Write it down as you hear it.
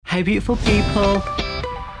Hey beautiful people,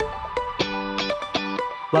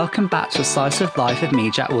 welcome back to A Slice of Life with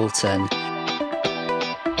me, Jack Walton.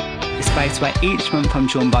 A space where each month I'm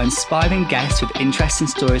joined by inspiring guests with interesting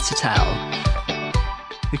stories to tell.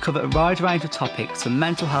 We cover a wide range of topics from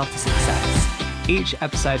mental health to success. Each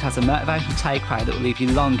episode has a motivational takeaway that will leave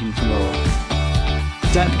you longing for more.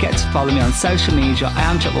 Don't forget to follow me on social media. I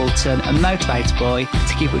am Jack Walton, a motivator boy,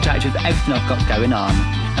 to keep updated with everything I've got going on.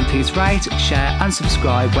 And please rate, share and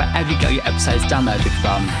subscribe wherever you get your episodes downloaded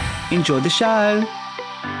from. Enjoy the show!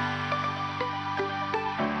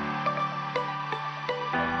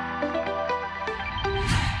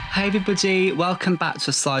 Hey everybody, welcome back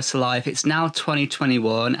to A Slice of Life. It's now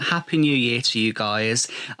 2021. Happy New Year to you guys.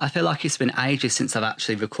 I feel like it's been ages since I've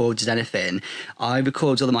actually recorded anything. I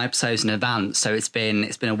record all of my episodes in advance, so it's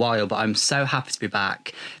been a while, but I'm so happy to be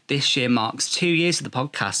back. This year marks 2 years of the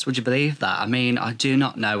podcast. Would you believe that? I mean, I do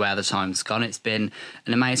not know where the time's gone. It's been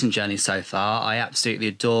an amazing journey so far. I absolutely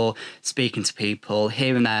adore speaking to people,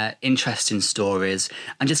 hearing their interesting stories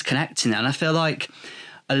and just connecting. And I feel like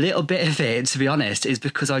a little bit of it, to be honest, is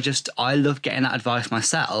because I love getting that advice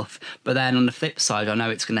myself. But then on the flip side, I know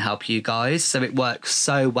it's going to help you guys. So it works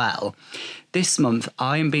so well. This month,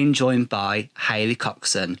 I am being joined by Hayley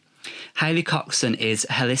Coxon. Hayley Coxon is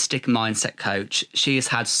a holistic mindset coach. She has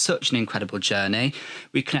had such an incredible journey.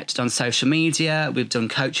 We connected on social media. We've done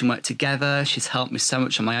coaching work together. She's helped me so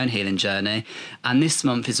much on my own healing journey. And this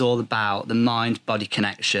month is all about the mind-body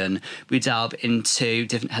connection. We delve into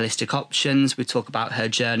different holistic options. We talk about her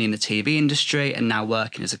journey in the TV industry and now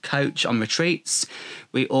working as a coach on retreats.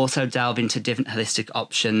 We also delve into different holistic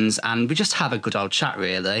options and we just have a good old chat,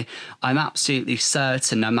 really. I'm absolutely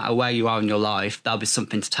certain no matter where you are in your life, there'll be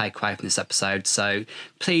something to take away from this episode. So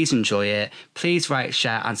please enjoy it. Please rate,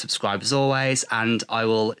 share and subscribe as always. And I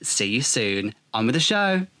will see you soon. On with the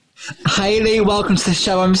show. Hayley, welcome to the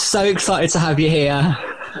show. I'm so excited to have you here.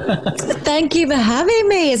 Thank you for having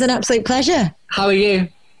me. It's an absolute pleasure. How are you?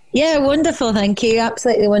 Yeah, wonderful. Thank you.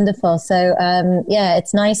 Absolutely wonderful. So, yeah,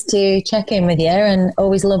 it's nice to check in with you and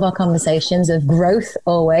always love our conversations of growth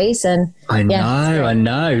always. And I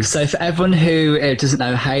know. So for everyone who doesn't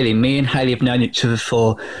know Hayley, me and Hayley have known each other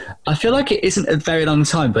for, I feel like it isn't a very long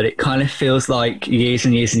time, but it kind of feels like years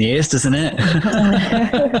and years and years, doesn't it?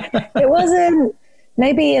 It wasn't.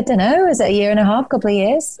 Maybe, I don't know, is it a year and a half, couple of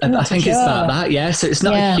years? I think it's about that, yeah. So it's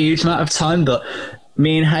not a huge amount of time, but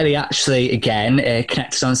me and Hayley actually, again,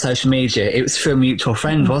 connected on social media. It was through a mutual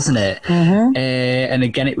friend, wasn't it? Mm-hmm. And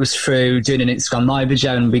again, it was through doing an Instagram live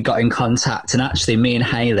video and we got in contact. And actually, me and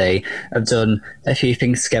Hayley have done a few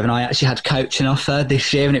things together. And I actually had coaching offer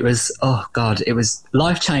this year and it was, oh God, it was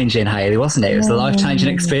life-changing, Hayley, wasn't it? It was a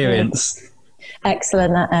life-changing experience.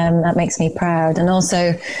 Excellent. That makes me proud. And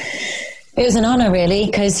also, it was an honour, really,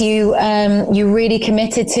 because you really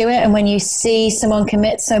committed to it. And when you see someone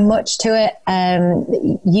commit so much to it,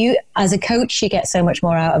 you, as a coach, you get so much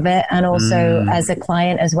more out of it. And also as a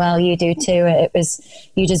client as well, you do too.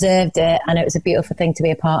 You deserved it. And it was a beautiful thing to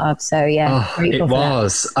be a part of. So, yeah. It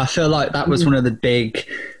was. I feel like that was one of the big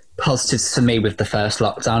positives for me with the first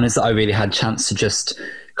lockdown is that I really had a chance to just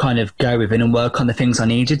kind of go within and work on the things I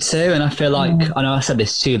needed to. And I feel like, I know I said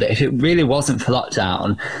this too, that if it really wasn't for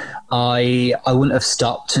lockdown, I wouldn't have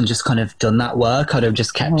stopped and just kind of done that work. I'd have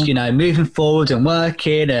just kept, moving forward and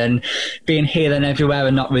working and being healing everywhere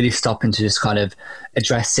and not really stopping to just kind of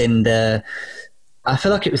addressing I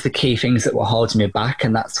feel like it was the key things that were holding me back.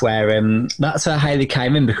 And that's where Hayley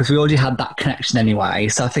came in, because we already had that connection anyway.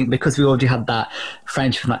 So I think because we already had that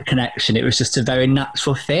friendship and that connection, it was just a very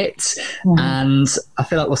natural fit. And I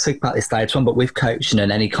feel like we'll speak about this later on, but with coaching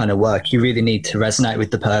and any kind of work, you really need to resonate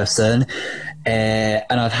with the person. And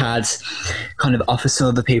I've had kind of offers from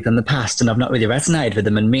other people in the past and I've not really resonated with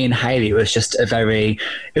them. And me and Hayley, it was just a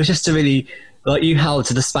really, like, you held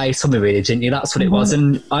to the space for me, really, didn't you? That's what it was.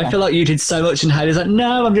 And I feel like you did so much and Hayley's like,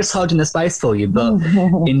 no, I'm just holding the space for you. But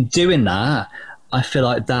in doing that, I feel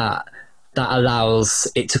like that allows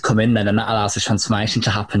it to come in then, and that allows the transformation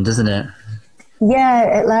to happen, doesn't it?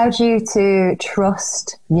 Yeah, it allows you to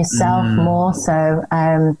trust yourself more so,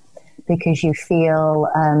 because you feel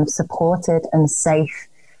supported and safe.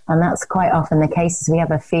 And that's quite often the case, is we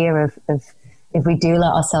have a fear of if we do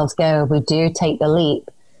let ourselves go, if we do take the leap,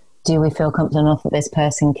 do we feel comfortable enough that this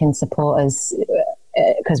person can support us,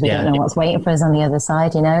 because we don't know what's waiting for us on the other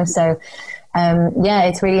side, So,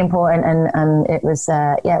 it's really important. And it was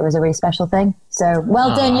a really special thing. So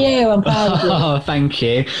well done you. I'm proud of you. Oh, thank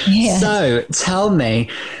you. Yeah. So tell me,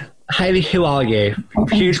 Hayley, who are you?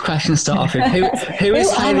 Huge question to start off with. Who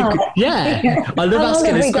is Hayley? Yeah, I love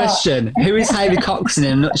asking this question. Who is Hayley Coxon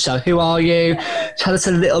in a nutshell? Who are you? Tell us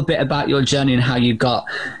a little bit about your journey and how you got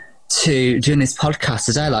to doing this podcast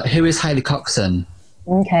today. Like, who is Hayley Coxon?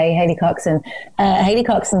 Okay, Hayley Coxon. Hayley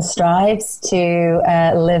Coxon strives to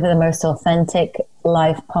live the most authentic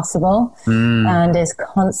life possible and is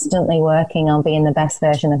constantly working on being the best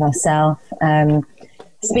version of herself.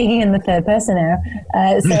 Speaking in the third person now.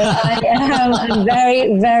 I'm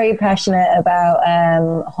very, very passionate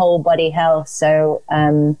about whole body health. So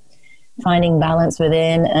finding balance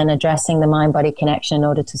within and addressing the mind-body connection in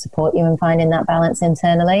order to support you in finding that balance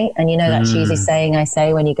internally. And you know that cheesy saying I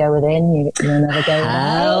say, when you go within, you'll never go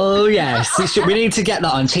without. Oh, yes. We need to get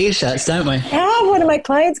that on T-shirts, don't we? Yeah, one of my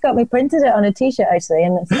clients got me printed it on a T-shirt, actually.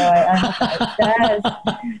 And so I have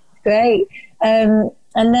that. Great. And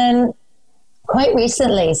then quite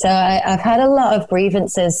recently, so I've had a lot of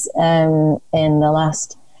grievances in the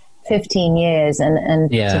last 15 years,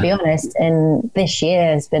 and to be honest, in this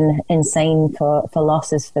year has been insane for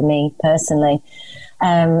losses for me personally.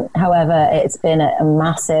 However, it's been a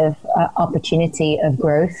massive opportunity of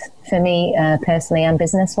growth for me personally and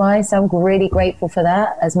business-wise. So I'm really grateful for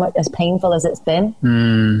that, as much as painful as it's been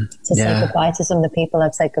to say goodbye to some of the people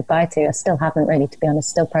I've said goodbye to. I still haven't really, to be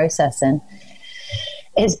honest, still processing.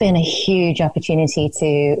 It's been a huge opportunity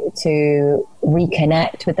to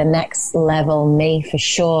reconnect with the next level me, for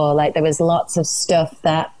sure. Like, there was lots of stuff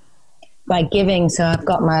that by giving, so I've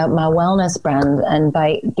got my wellness brand, and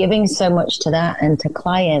by giving so much to that and to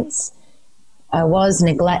clients, I was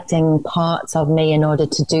neglecting parts of me in order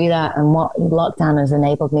to do that. And what lockdown has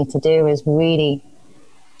enabled me to do is really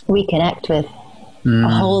reconnect with a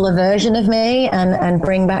whole version of me and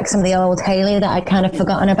bring back some of the old Hayley that I'd kind of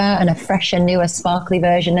forgotten about, and a fresher, newer, sparkly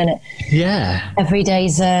version in it. Yeah. Every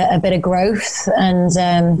day's a bit of growth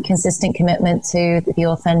and consistent commitment to the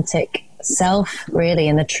authentic self, really,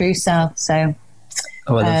 and the true self. So,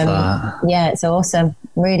 I love that. Yeah, it's awesome.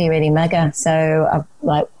 Really, really mega. So I'm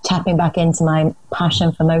like tapping back into my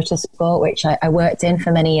passion for motorsport, which I worked in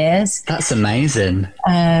for many years. That's amazing.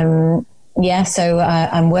 Yeah, so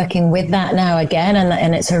I'm working with that now again,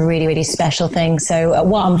 and it's a really, really special thing. So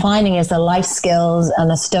what I'm finding is the life skills and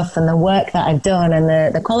the stuff and the work that I've done and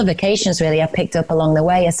the qualifications really I picked up along the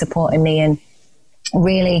way are supporting me in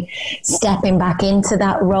really stepping back into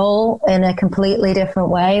that role in a completely different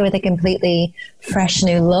way with a completely fresh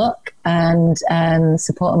new look, and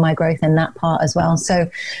supporting my growth in that part as well. So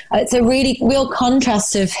it's a really real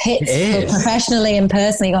contrast of hits for professionally and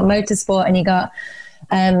personally. You got motorsport and you got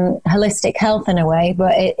holistic health in a way,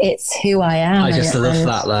 but it's who I am. I just love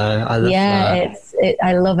that though. I love that.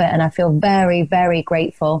 I love it, and I feel very, very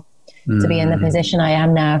grateful to be in the position I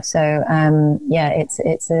am now. So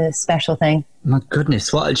it's a special thing. My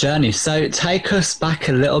goodness, what a journey. So take us back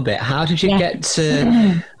a little bit. How did you get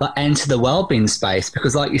to enter the wellbeing space?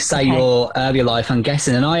 Because like you say, your earlier life, I'm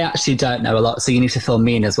guessing, and I actually don't know a lot, so you need to fill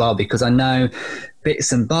me in as well, because I know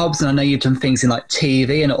bits and bobs, and I know you've done things in like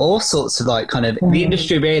TV and all sorts of like kind of the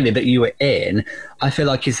industry really that you were in. I feel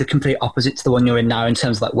like is the complete opposite to the one you're in now in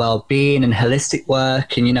terms of like well-being and holistic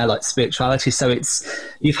work and, you know, like spirituality. So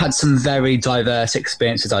you've had some very diverse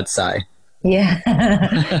experiences, I'd say. Yeah,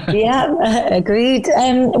 agreed.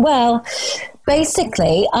 Well,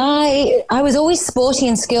 basically, I was always sporty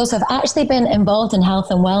in school, so I've actually been involved in health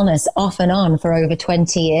and wellness off and on for over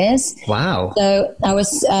 20 years. Wow. So I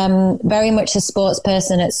was very much a sports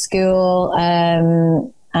person at school,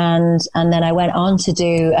 and then I went on to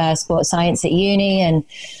do sports science at uni, and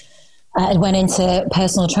I went into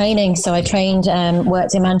personal training. So I trained,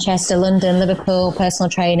 worked in Manchester, London, Liverpool, personal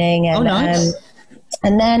training. And, nice.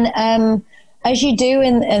 And then as you do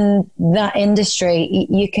in that industry,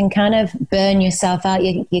 you can kind of burn yourself out.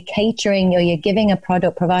 You're catering, or you're giving a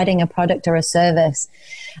product, providing a product or a service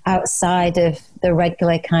outside of the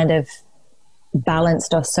regular kind of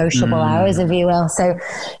balanced or sociable hours, if you will. So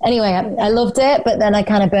anyway, I loved it, but then I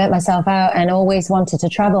kind of burnt myself out and always wanted to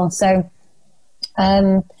travel. So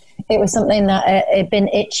it was something that had been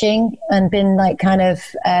itching and been like kind of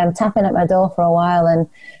tapping at my door for a while. And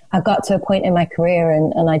I got to a point in my career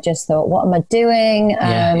and I just thought, what am I doing?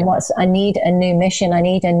 I need a new mission. I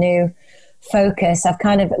need a new focus. I've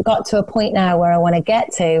kind of got to a point now where I want to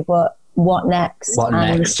get to, but what next?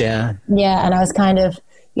 Yeah. And I was kind of,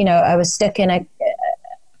 I was stuck in I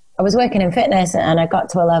was working in fitness, and I got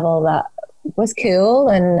to a level that was cool.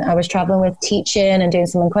 And I was traveling with teaching and doing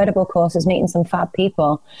some incredible courses, meeting some fab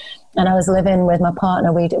people. And I was living with my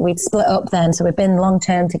partner. We'd split up then. So we'd been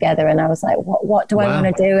long-term together. And I was like, what do I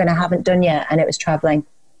want to do? And I haven't done yet. And it was traveling.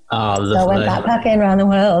 Oh, lovely. So I went backpacking around the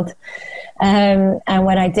world. And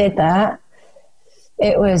when I did that,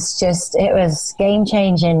 it was game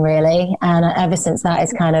changing, really. And ever since that,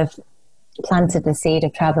 it's kind of planted the seed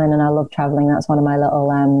of traveling, and I love traveling. That's one of my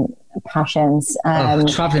little passions.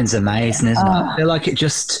 Traveling's amazing, isn't it? I feel like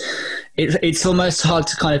it's almost hard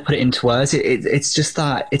to kind of put it into words. It's just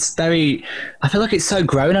that it's very, I feel like it's so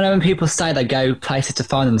grown. I know when people say they go places to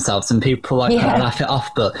find themselves and people like kind of laugh it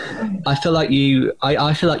off, but I feel like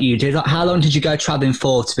I feel like you did. How long did you go traveling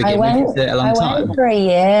for to begin with? A long time? I went for a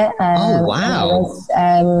year. Oh, wow.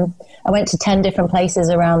 I went to 10 different places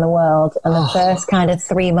around the world, and the first kind of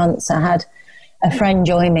 3 months I had a friend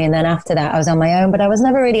join me, and then after that I was on my own, but I was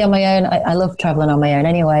never really on my own. I love traveling on my own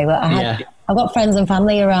anyway, but I've got friends and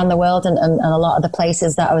family around the world and a lot of the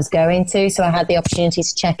places that I was going to, so I had the opportunity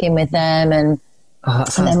to check in with them. And that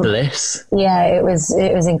sounds bliss. Yeah, it was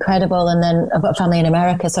incredible. And then I've got family in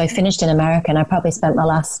America, so I finished in America, and I probably spent my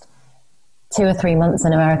last 2 or 3 months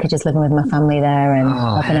in America just living with my family there and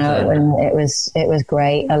helping out, and it was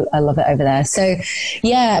great. I love it over there. So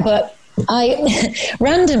yeah, but I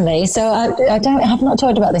randomly, so I have not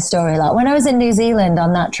talked about this story a lot. When I was in New Zealand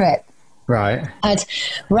on that trip, right, I'd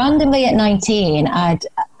randomly at 19,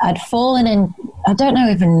 I'd fallen in, I don't know,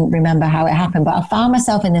 even remember how it happened, but I found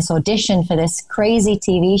myself in this audition for this crazy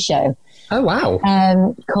TV show. Oh, wow.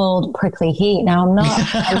 Called Prickly Heat. Now,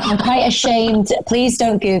 I'm quite ashamed. Please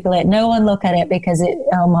don't Google it. No one look at it because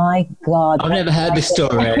oh my God. I've never heard this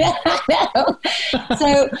story. No.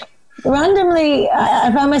 So randomly, I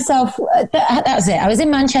found myself, that was it. I was in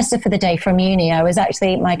Manchester for the day from uni. I was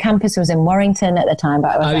actually, my campus was in Warrington at the time,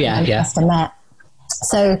 but I was in Manchester Met.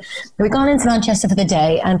 So we'd gone into Manchester for the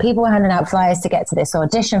day, and people were handing out flyers to get to this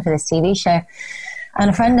audition for this TV show. And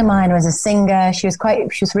a friend of mine was a singer. She was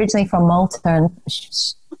originally from Malta, and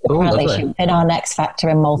apparently she'd been on X Factor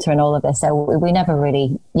in Malta and all of this. So we never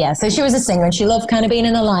really, so she was a singer, and she loved kind of being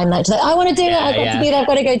in the limelight. She's like, I want to do that. I've got to do that. I've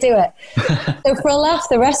got to go do it. So for a laugh,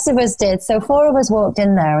 the rest of us did. So 4 of us walked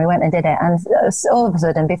in there, and we went and did it. And all of a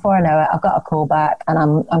sudden, before I know it, I've got a call back, and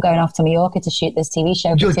I'm going off to Mallorca to shoot this TV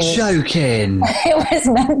show. You're joking. It was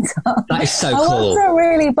mental. That is so cool. I wasn't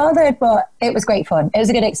really bothered, but it was great fun. It was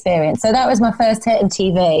a good experience. So that was my first hit in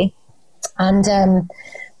TV. And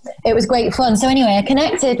it was great fun. So anyway, I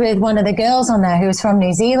connected with one of the girls on there who was from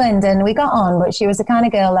New Zealand, and we got on, but she was the kind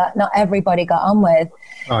of girl that not everybody got on with.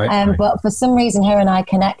 But for some reason, her and I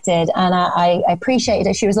connected, and I appreciated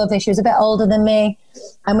it. She was lovely. She was a bit older than me,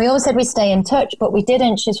 and we always said we'd stay in touch, but we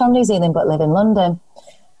didn't. She's from New Zealand but live in London.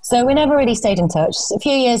 So we never really stayed in touch. A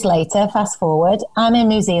few years later, fast forward, I'm in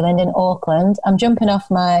New Zealand, in Auckland. I'm jumping off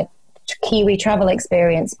my Kiwi travel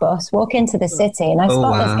experience bus, walk into the city, and I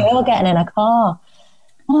spot this girl getting in a car.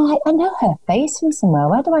 And I'm like, I know her face from somewhere.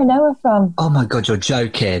 Where do I know her from? Oh my God, you're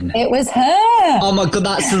joking. It was her. Oh my God,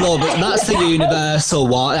 that's the law. That's the universe, or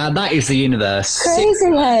what? That is the universe. Crazy,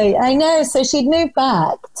 hey? I know. So she'd moved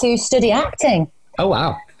back to study acting. Oh,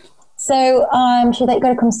 wow. So she's like, got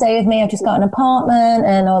to come stay with me. I've just got an apartment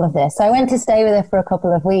and all of this. So I went to stay with her for a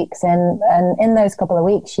couple of weeks. And in those couple of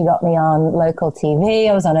weeks, she got me on local TV.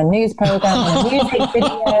 I was on a news program, on a music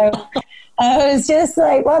video. I was just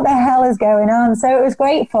like, what the hell is going on? So it was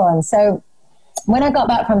great fun. So when I got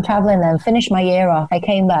back from traveling then, finished my year off, I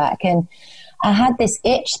came back and I had this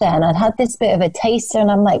itch then. I'd had this bit of a taster, and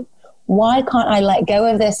I'm like, why can't I let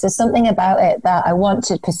go of this? There's something about it that I want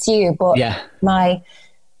to pursue. But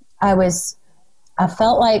I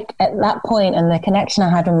felt like at that point, and the connection I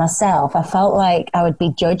had with myself, I felt like I would be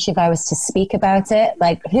judged if I was to speak about it.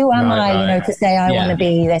 Like, who am I, to say I want to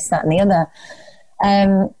be this, that, and the other.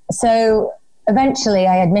 So eventually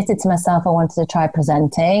I admitted to myself I wanted to try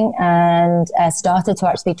presenting, and started to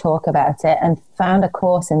actually talk about it, and found a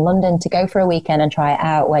course in London to go for a weekend and try it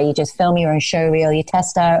out, where you just film your own show reel, you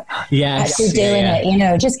test out actually doing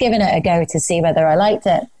it, just giving it a go to see whether I liked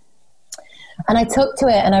it. And I took to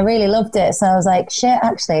it and I really loved it. So I was like, shit,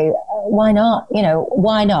 actually, why not?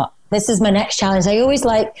 Why not? This is my next challenge. I always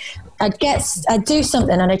I'd do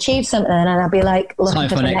something and achieve something, and I'd be like looking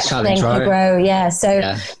for the next thing to grow. Yeah.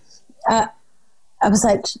 So I was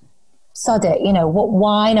like, sod it,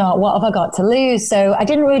 why not? What have I got to lose? So I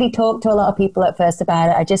didn't really talk to a lot of people at first about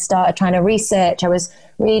it. I just started trying to research. I was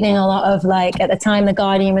reading a lot of, at the time, The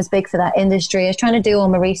Guardian was big for that industry. I was trying to do all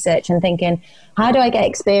my research and thinking, how do I get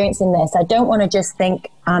experience in this? I don't want to just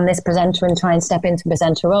think I'm this presenter and try and step into a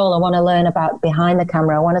presenter role. I want to learn about behind the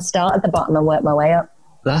camera. I want to start at the bottom and work my way up.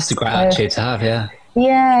 That's a great attitude to have, yeah.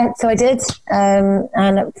 Yeah, so I did.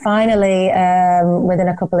 And finally, within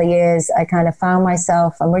a couple of years, I kind of found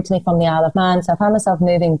myself, I'm originally from the Isle of Man, so I found myself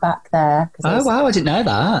moving back there. Oh, wow, I didn't know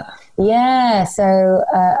that. Yeah, so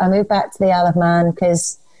I moved back to the Isle of Man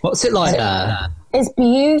because... What's it like there? It's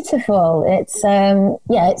beautiful. It's,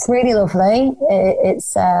 it's really lovely.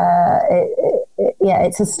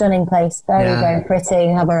 it's a stunning place. Very, very pretty.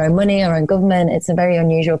 We have our own money, our own government. It's a very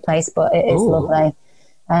unusual place, but it is lovely.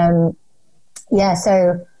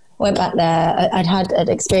 So went back there. I'd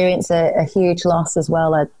experienced a huge loss as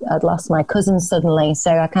well. I'd lost my cousin suddenly.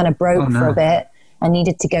 So I kind of broke for a bit. I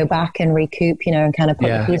needed to go back and recoup, and kind of put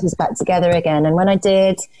the pieces back together again. And when I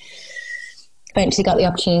did, eventually got the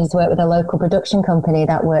opportunity to work with a local production company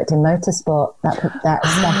that worked in motorsport, that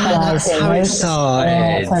specialised in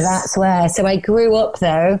motorsport. So that's where. So I grew up,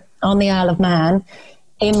 though, on the Isle of Man,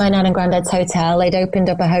 in my nan and granddad's hotel. They'd opened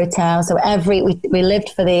up a hotel. So we lived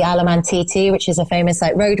for the Isle of Man TT, which is a famous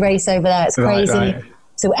road race over there. It's crazy. Right.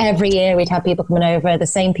 So every year we'd have people coming over, the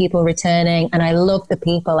same people returning. And I loved the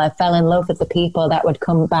people. I fell in love with the people that would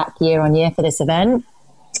come back year on year for this event.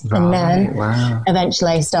 Right. And then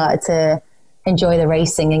eventually I started to enjoy the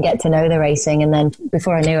racing and get to know the racing. And then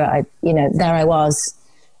before I knew it, there I was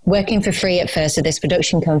working for free at first with this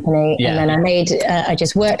production company. Yeah. And then I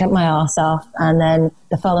just worked up my arse off. And then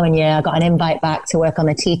the following year I got an invite back to work on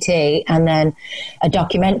the TT and then a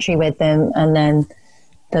documentary with them. And then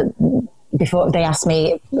before they asked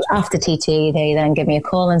me after TT, they then gave me a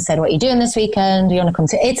call and said, "What are you doing this weekend? Do you want to come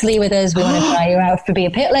to Italy with us? We want to fly you out to be a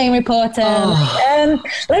pit lane reporter."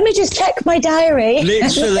 Let me just check my diary.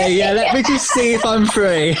 Literally, let me just see if I'm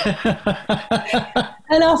free.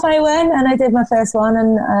 And off I went, and I did my first one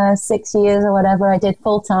in 6 years or whatever. I did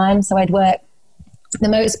full time, so I'd work. The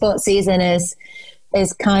motorsport season is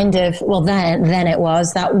kind of, well, then it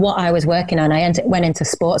was that what I was working on. I went into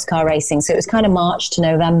sports car racing. So it was kind of March to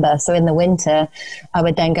November. So in the winter, I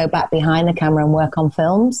would then go back behind the camera and work on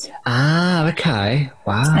films. Ah, okay.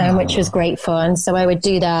 Wow. Which was great fun. So I would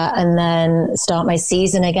do that and then start my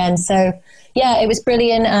season again. So yeah, it was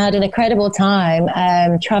brilliant. I had an incredible time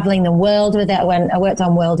traveling the world with it. I worked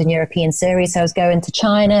on world and European series. So I was going to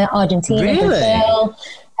China, Argentina, Brazil,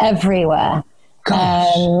 everywhere.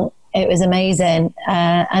 Gosh. It was amazing.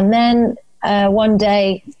 And then one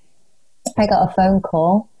day I got a phone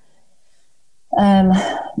call.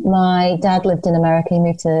 My dad lived in America. He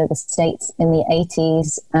moved to the States in the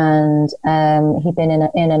 80s and he'd been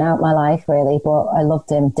in and out my life really, but I loved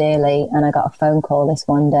him dearly. And I got a phone call this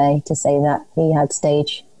one day to say that he had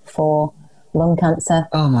stage 4 lung cancer.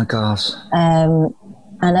 Oh my gosh. And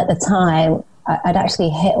at the time I'd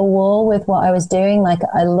actually hit a wall with what I was doing. I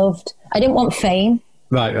didn't want fame.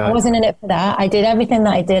 Right. I wasn't in it for that. I did everything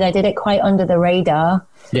that I did. I did it quite under the radar,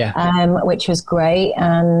 which was great.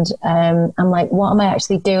 And I'm like, what am I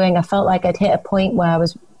actually doing? I felt like I'd hit a point where I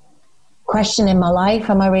was questioning my life.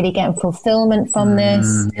 Am I really getting fulfillment from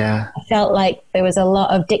this? Yeah. I felt like there was a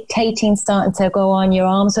lot of dictating starting to go on. Your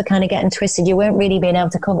arms were kind of getting twisted. You weren't really being able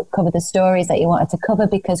to cover the stories that you wanted to cover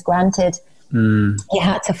because granted, you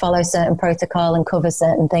had to follow certain protocol and cover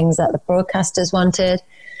certain things that the broadcasters wanted.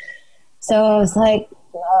 So I was like,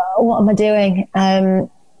 what am I doing?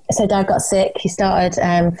 So Dad got sick. He started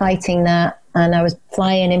fighting that, and I was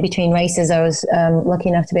flying in between races. I was lucky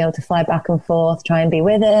enough to be able to fly back and forth, try and be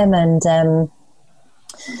with him. And then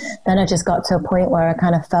I just got to a point where I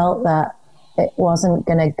kind of felt that it wasn't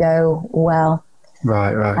going to go well.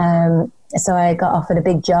 Right. So I got offered a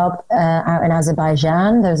big job out in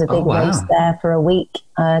Azerbaijan. There was a big race there for a week.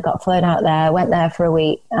 I got flown out there, went there for a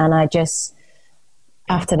week, and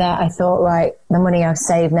after that, I thought, right, the money I've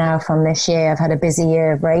saved now from this year, I've had a busy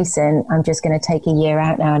year of racing. I'm just going to take a year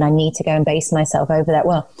out now and I need to go and base myself over that.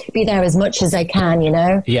 Well, be there as much as I can,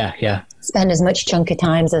 Yeah. Spend as much chunk of my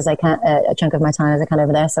time as I can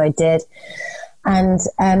over there. So I did. And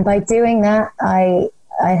by doing that, I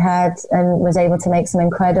had and was able to make some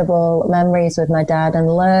incredible memories with my dad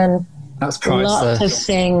and learn That's priceless. Lots of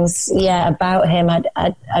things, about him.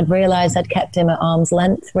 I'd realised I'd kept him at arm's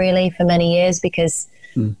length really for many years because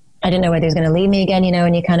I didn't know whether he was going to leave me again,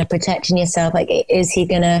 and you're kind of protecting yourself. Like, is he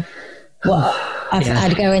going to,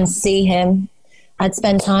 I'd go and see him. I'd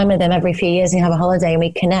spend time with him every few years and have a holiday and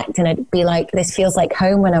we'd connect and I'd be like, this feels like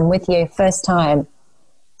home when I'm with you. First time,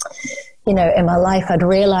 in my life, I'd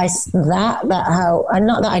realized that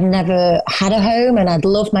not that I'd never had a home and I'd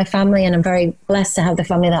loved my family and I'm very blessed to have the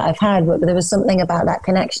family that I've had, but there was something about that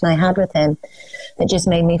connection I had with him that just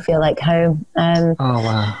made me feel like home. Oh,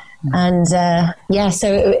 wow. And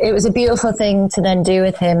so it was a beautiful thing to then do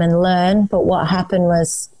with him and learn. But what happened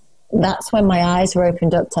was that's when my eyes were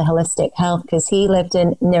opened up to holistic health because he lived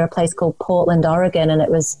near a place called Portland, Oregon, and it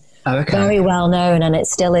was very well known, and it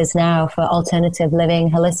still is now, for alternative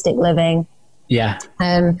living, holistic living. Yeah.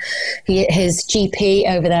 His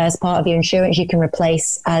GP over there, as part of your insurance, you can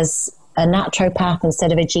replace as a naturopath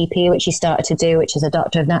instead of a GP, which he started to do, which is a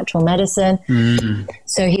doctor of natural medicine.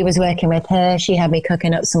 So he was working with her. She had me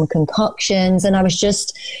cooking up some concoctions, and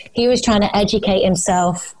he was trying to educate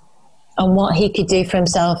himself on what he could do for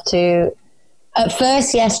himself to, at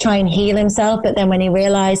first, yes, try and heal himself. But then when he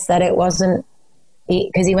realized that it wasn't,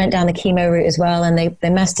 because he went down the chemo route as well, and they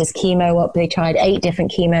messed his chemo up. They tried 8 different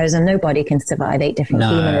chemos, and nobody can survive 8 different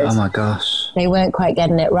chemos. Oh my gosh. They weren't quite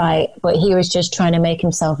getting it right, but he was just trying to make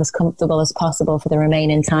himself as comfortable as possible for the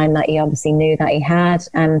remaining time that he obviously knew that he had.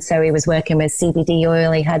 And so he was working with CBD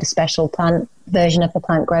oil. He had a special plant version of the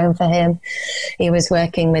plant grown for him. He was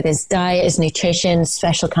working with his diet, his nutrition,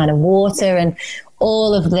 special kind of water, and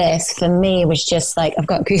all of this for me was just like, I've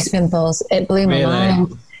got goosebumps. It blew my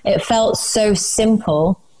mind. It felt so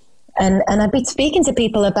simple, and I'd be speaking to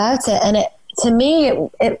people about it, and to me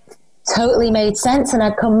it totally made sense. And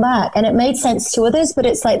I'd come back, and it made sense to others, but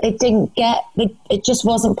it's like they didn't get it. Just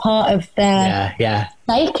wasn't part of their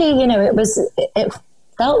psyche. You know, it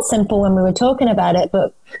felt simple when we were talking about it,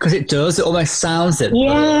 but because it almost sounds it.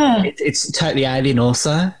 Yeah, it's totally alien,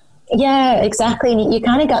 also. Yeah, exactly. And you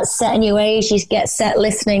kind of got set in your ways. You get set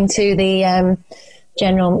listening to the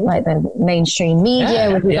general, like the mainstream media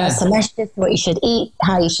with regards to messages, what you should eat,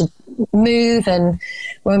 how you should move, and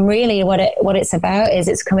when really what it's about is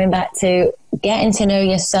it's coming back to getting to know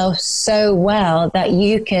yourself so well that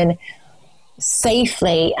you can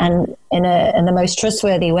safely and in the most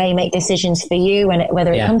trustworthy way make decisions for you, and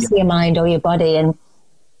whether it comes to your mind or your body, and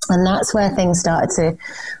that's where things started to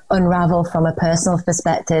unravel from a personal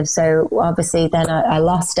perspective. So obviously then I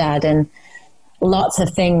lost Dad, and lots of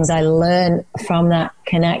things I learned from that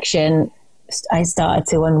connection, I started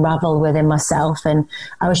to unravel within myself. And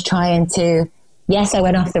I was trying to, yes, I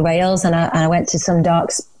went off the rails, and I went to some dark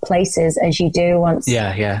places, as you do once.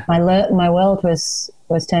 My world was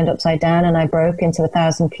turned upside down, and I broke into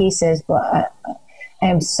 1,000 pieces. But I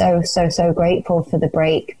am so, so, so grateful for the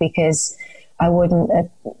break, because I wouldn't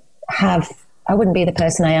be the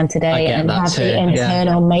person I am today, and have the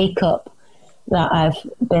internal makeup that I've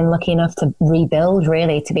been lucky enough to rebuild,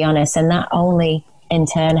 really, to be honest. And that only in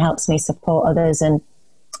turn helps me support others and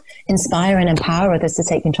inspire and empower others to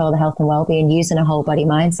take control of their health and well-being using a whole body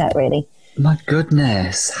mindset, really. My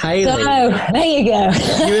goodness, Hayley. So, there you go.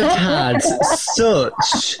 You have had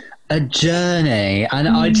such a journey, and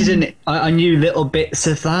I knew little bits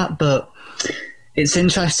of that, but it's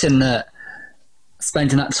interesting that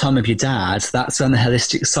spending that time with your dad, that's when the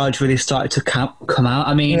holistic side really started to come out.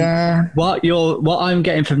 I mean, what I'm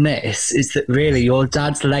getting from this is that really your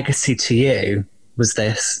dad's legacy to you was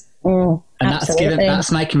this. And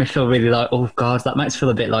that's making me feel really like, oh God, that makes me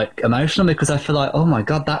feel a bit like emotional, because I feel like, oh my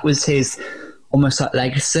God, that was his almost like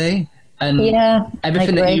legacy. And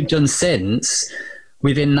everything that you've done since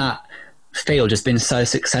within that field has been so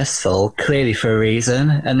successful, clearly for a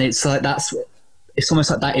reason. And it's like, it's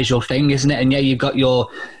almost like that is your thing, isn't it? And you've got your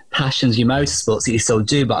passions, your motorsports that you still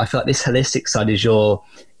do, but I feel like this holistic side is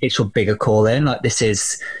it's your bigger calling. Like, this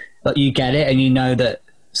is, like, you get it, and you know that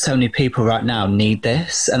so many people right now need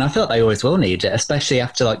this, and I feel like they always will need it, especially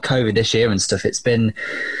after like COVID this year and stuff. It's been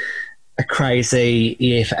a crazy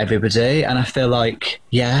year for everybody, and I feel like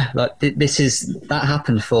that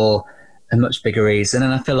happened for a much bigger reason.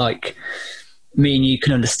 And I feel like me and you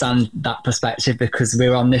can understand that perspective, because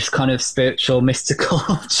we're on this kind of spiritual, mystical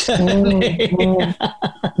journey.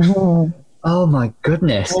 Oh my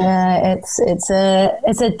goodness. Yeah, it's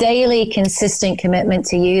a daily consistent commitment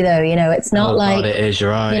to you, though. You know, it's not like, God, it is,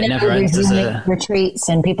 you're right. It never ends, does it? Retreats,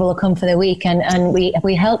 and people will come for the week, and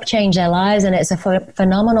we help change their lives, and it's a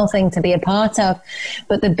phenomenal thing to be a part of.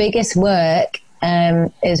 But the biggest work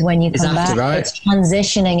is when you come back. Right? It's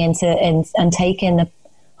transitioning into and taking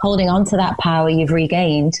holding on to that power you've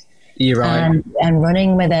regained. You're right. And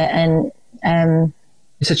running with it, and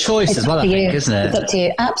it's a choice as well, I think, isn't it? It's up to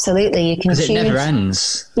you. Absolutely. You can choose. Because it never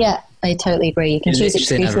ends. Yeah, I totally agree. You can choose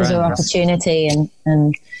excuses or opportunity,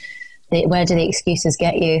 and where do the excuses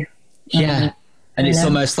get you? Yeah. And it's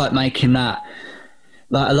almost like making that,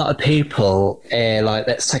 like a lot of people, like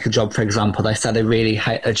let's take a job, for example, they say they really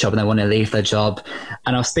hate their job and they want to leave their job.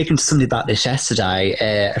 And I was speaking to somebody about this yesterday,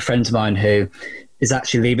 a friend of mine who is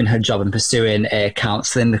actually leaving her job and pursuing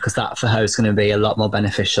counselling, because that for her is going to be a lot more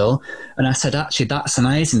beneficial. And I said, actually, that's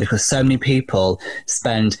amazing, because so many people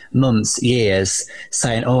spend months, years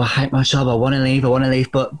saying, oh, I hate my job, I want to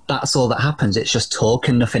leave. But that's all that happens. It's just talk,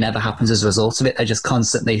 and nothing ever happens as a result of it. They're just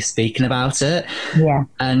constantly speaking about it. Yeah.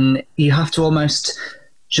 And you have to almost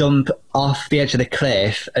jump off the edge of the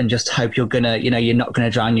cliff and just hope you're not going to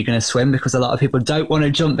drown, you're going to swim, because a lot of people don't want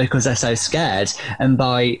to jump because they're so scared. And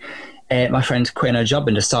by my friend quitting her job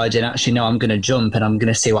and deciding, actually, no, I'm going to jump and I'm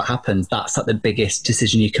going to see what happens. That's like the biggest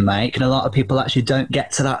decision you can make. And a lot of people actually don't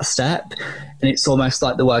get to that step. And it's almost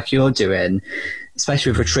like the work you're doing,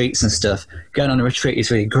 especially with retreats and stuff. Going on a retreat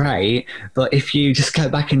is really great, but if you just go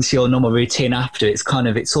back into your normal routine after, it's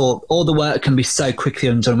all the work can be so quickly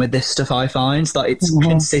undone with this stuff. I find like it's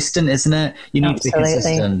consistent, isn't it? You need to be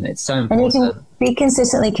consistent. It's so important. And you can be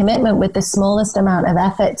consistently commitment with the smallest amount of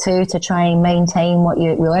effort too, to try and maintain what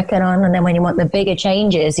you're working on. And then when you want the bigger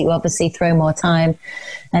changes, you obviously throw more time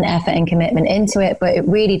and effort and commitment into it, but it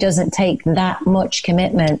really doesn't take that much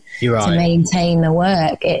commitment to maintain the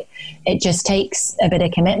work. It just takes a bit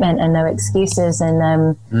of commitment and no excuses.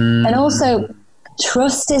 And also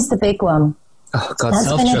trust is the big one. Oh God,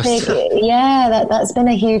 self-trust. That's been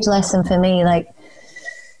a huge lesson for me. Like,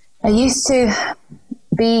 I used to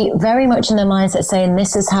be very much in the mindset saying,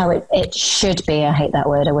 this is how it should be. I hate that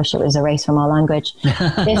word. I wish it was erased from our language.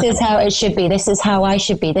 This is how it should be. This is how I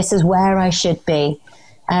should be. This is where I should be.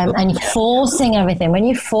 And forcing everything. When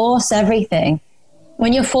you force everything,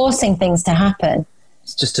 when you're forcing things to happen,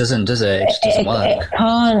 it just doesn't, does it? It just doesn't work.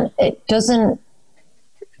 It doesn't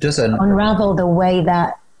unravel the way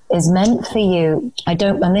that is meant for you.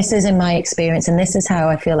 And this is in my experience, and this is how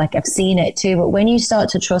I feel like I've seen it too. But when you start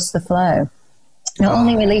to trust the flow, not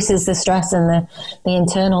only releases the stress and the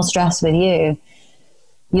internal stress with you,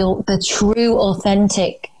 the true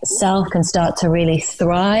authentic self can start to really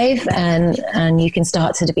thrive, and you can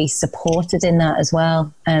start to be supported in that as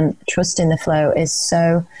well. And trusting the flow is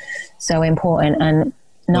so important, and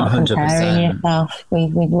not 100%. Comparing yourself. We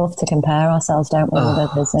love to compare ourselves, don't we, with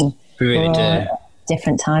others? And we really do.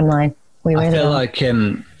 Different timeline. I feel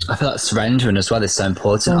like surrendering as well is so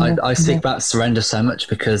important. I speak about surrender so much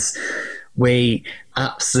because we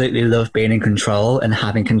absolutely love being in control and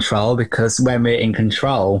having control, because when we're in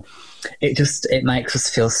control, it makes us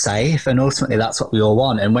feel safe, and ultimately that's what we all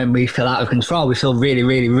want. And when we feel out of control, we feel really,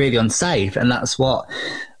 really, really unsafe, and that's what,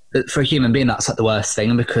 for a human being, that's like the worst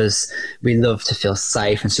thing, because we love to feel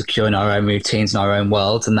safe and secure in our own routines, in our own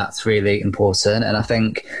worlds, and that's really important. And I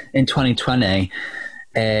think in 2020,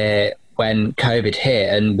 when COVID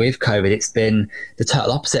hit, and with COVID, it's been the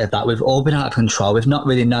total opposite of that. We've all been out of control. We've not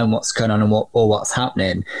really known what's going on and what's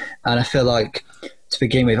happening. And I feel like, to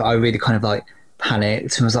begin with, I really kind of like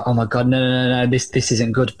panicked and was like, oh my God, no, this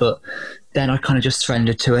isn't good. But then I kind of just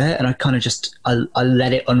surrendered to it, and I kind of just, I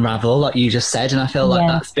let it unravel, like you just said. And I feel like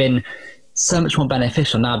that's been so much more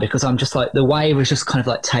beneficial now, because I'm just like, the wave was just kind of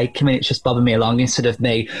like taking me, it's just bobbing me along, instead of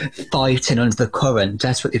me fighting under the current,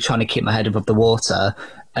 desperately trying to keep my head above the water.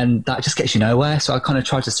 And that just gets you nowhere. So I kind of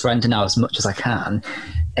try to surrender now as much as I can.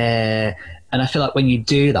 And I feel like when you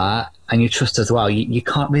do that and you trust as well, you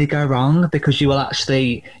can't really go wrong, because you'll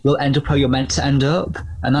end up where you're meant to end up.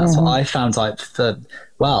 And that's what I found, like,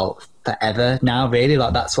 forever now, really.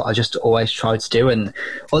 Like, that's what I just always try to do. And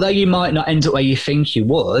although you might not end up where you think you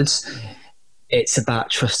would, it's about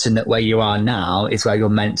trusting that where you are now is where you're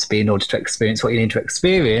meant to be in order to experience what you need to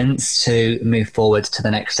experience to move forward to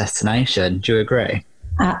the next destination. Do you agree?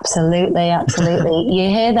 Absolutely. You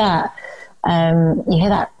hear that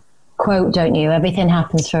quote, don't you? Everything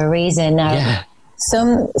happens for a reason. Now,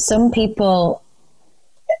 some people,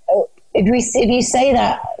 if you say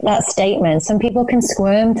that statement, some people can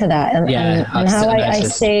squirm to that, and how I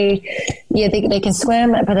see, they can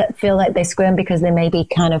squirm, but I feel like they squirm because they may be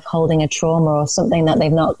kind of holding a trauma or something that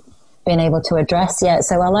they've not been able to address yet.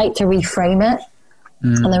 So I like to reframe it.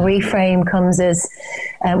 And the reframe comes as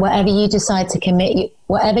whatever you decide to commit,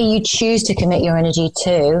 whatever you choose to commit your energy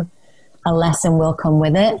to, a lesson will come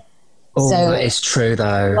with it. Oh, so that is true,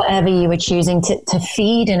 though. Whatever you were choosing to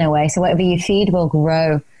feed, in a way, so whatever you feed will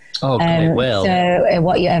grow. Oh, God, it will. So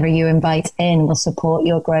whatever you invite in will support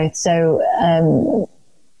your growth. So,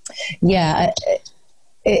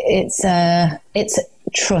 it's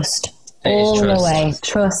trust. All the way.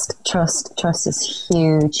 Trust is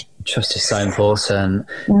huge. Trust is so important.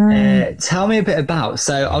 Tell me a bit about,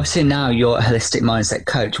 so obviously now you're a holistic mindset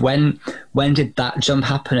coach. When did that jump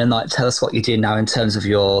happen? And like, tell us what you do now in terms of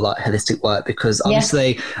your like holistic work, because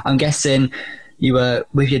obviously I'm guessing you were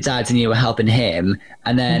with your dad and you were helping him,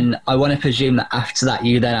 and then I want to presume that after that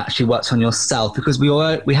you then actually worked on yourself, because we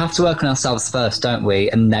have to work on ourselves first, don't we?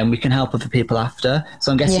 And then we can help other people after.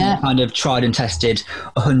 So I'm guessing you kind of tried and tested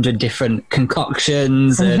 100 different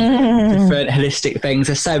concoctions and different holistic things.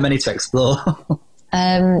 There's so many to explore.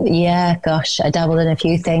 Gosh, I dabbled in a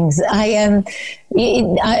few things. And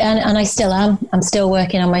I still am. I'm still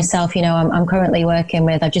working on myself. You know, I'm currently working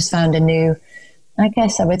with, I've just found a new I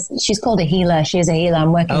guess she's called a healer. She's a healer.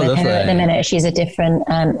 I'm working with her at the minute. She's a different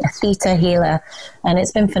theta healer. And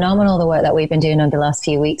it's been phenomenal, the work that we've been doing over the last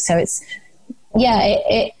few weeks. So it's,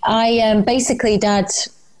 basically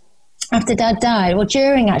after Dad died, well,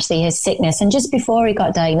 during actually his sickness and just before he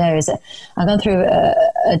got diagnosed, I've gone through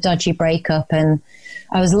a dodgy breakup, and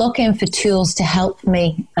I was looking for tools to help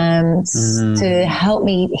me, to help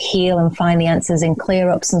me heal and find the answers and clear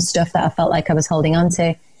up some stuff that I felt like I was holding on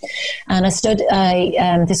to. And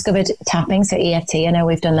I discovered tapping, so EFT. I know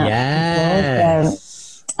we've done that before.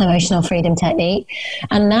 Emotional freedom technique,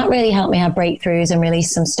 and that really helped me have breakthroughs and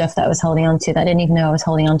release some stuff that I was holding on to that I didn't even know I was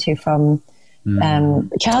holding on to from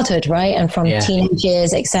childhood, right, and from teenage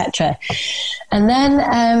years, etc. And then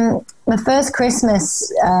the first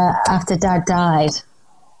Christmas after Dad died,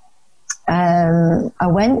 I'd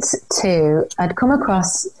come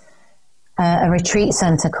across a retreat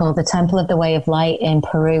center called the Temple of the Way of Light in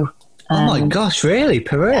Peru. Oh my gosh, really?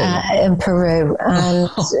 Peru? In Peru. And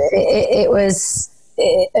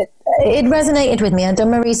it resonated with me. I'd done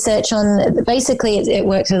my research on, basically it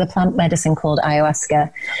works with a plant medicine called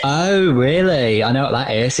ayahuasca. Oh, really? I know what that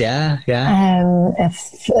is. Yeah.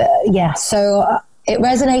 So it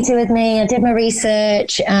resonated with me. I did my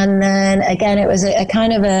research, and then again, it was a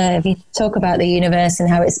kind of if you talk about the universe and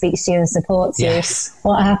how it speaks to you and supports you,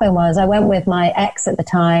 what happened was I went with my ex at the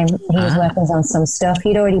time. He was working on some stuff.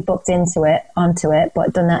 He'd already booked onto it,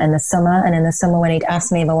 but done that in the summer. And in the summer, when he'd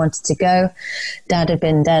asked me if I wanted to go, Dad had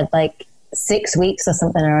been dead like 6 weeks or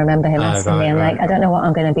something. I remember him asking me, I'm like, I don't know what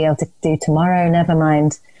I'm going to be able to do tomorrow. Never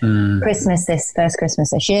mind first Christmas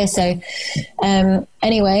this year. So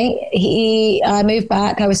anyway, I moved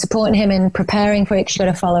back. I was supporting him in preparing for it, because you've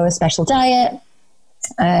got to follow a special diet.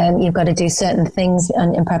 You've got to do certain things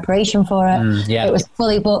in preparation for it. It was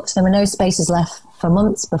fully booked. There were no spaces left for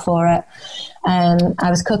months before it. I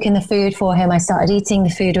was cooking the food for him. I started eating the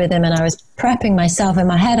food with him, and I was prepping myself in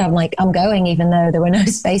my head. I'm like, I'm going, even though there were no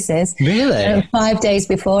spaces. Really? And 5 days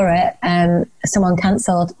before it, someone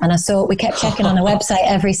cancelled, and we kept checking on the website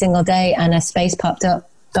every single day, and a space popped up.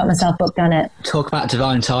 Got myself booked on it. Talk about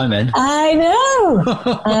divine timing. I know.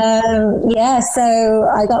 So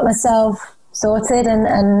I got myself sorted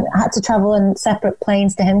and had to travel in separate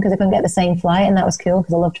planes to him because I couldn't get the same flight, and that was cool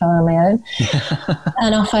because I love traveling on my own.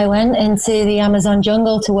 And off I went into the Amazon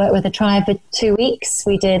jungle to work with a tribe for 2 weeks.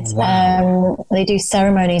 We did they do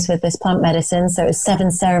ceremonies with this plant medicine, so it was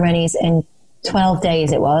 7 ceremonies in 12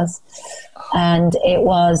 days it was, and it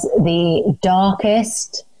was the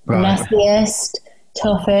darkest, messiest,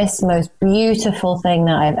 toughest, most beautiful thing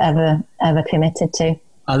that I've ever committed to.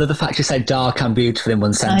 I love the fact you said dark and beautiful in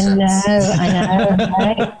one sentence. I know,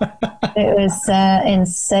 right? It was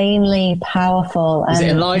insanely powerful. Was it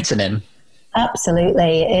enlightening?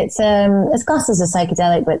 Absolutely. It's classed as a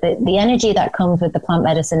psychedelic, but the energy that comes with the plant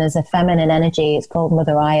medicine is a feminine energy. It's called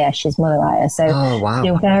Mother Aya. She's Mother Aya. So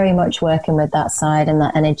you're very much working with that side and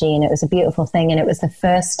that energy, and it was a beautiful thing. And it was the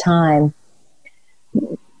first time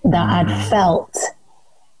that I'd felt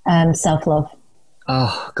self-love.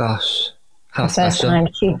 Oh, gosh. How the first time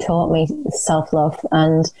she taught me self-love,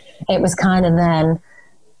 and it was kind of then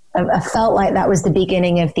I felt like that was the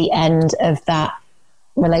beginning of the end of that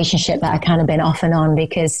relationship that I kind of been off and on,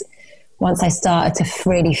 because once I started to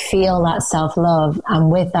really feel that self-love,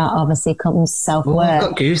 and with that obviously comes self-worth. I've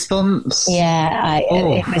got goosebumps.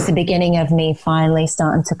 It was the beginning of me finally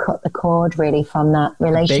starting to cut the cord really from that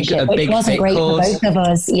relationship, which wasn't great for both of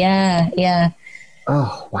us.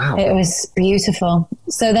 Oh, wow. It was beautiful.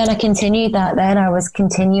 So then I continued that. Then I was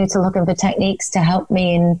continued to looking for techniques to help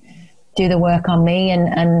me and do the work on me.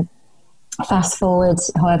 And fast forward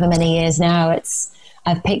however many years now,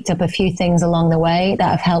 I've picked up a few things along the way that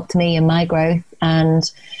have helped me in my growth, and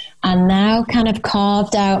now kind of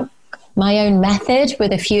carved out my own method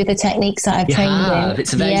with a few of the techniques that I've trained in.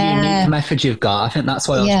 It's a very unique method you've got. I think that's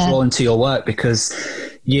why I was drawn to your work, because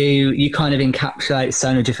you kind of encapsulate so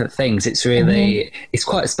many different things. It's really, it's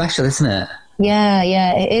quite special, isn't it? Yeah,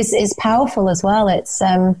 it is. It's powerful as well. It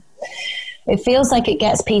feels like it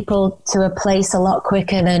gets people to a place a lot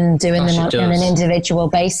quicker than doing them on an individual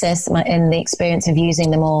basis, in the experience of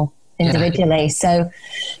using them all individually. So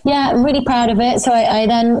I'm really proud of it. So I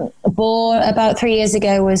then about 3 years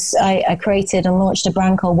ago I created and launched a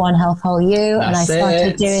brand called One Health Whole You, and I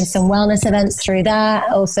started doing some wellness events through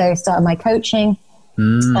that. Also started my coaching.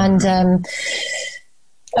 And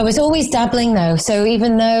I was always dabbling though. So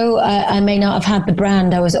even though I may not have had the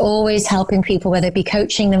brand, I was always helping people, whether it be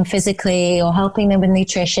coaching them physically or helping them with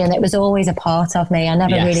nutrition. It was always a part of me. I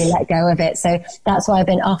never really let go of it. So that's why I've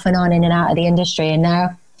been off and on, in and out of the industry. And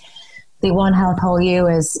now the One Health Whole You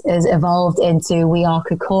has evolved into We Are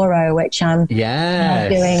Kokoro, which I'm now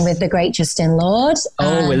doing with the great Justin Lord.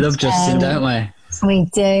 Oh, we love Justin, don't we? We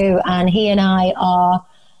do. And he and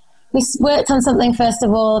we worked on something, first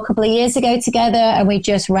of all, a couple of years ago together, and we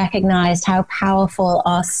just recognized how powerful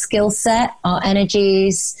our skill set, our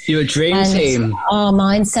energies. You're a dream team. Our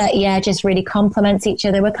mindset, just really complements each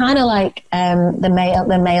other. We're kind of like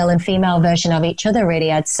the male and female version of each other, really,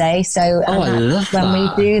 I'd say. So I love that. When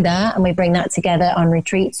we do that and we bring that together on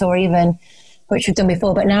retreats or even, which we've done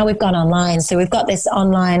before, but now we've gone online. So we've got this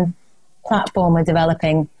online platform we're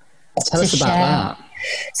developing. Tell us about that.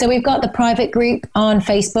 So we've got the private group on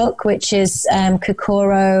Facebook, which is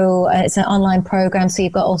Kokoro. It's an online program. So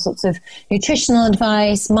you've got all sorts of nutritional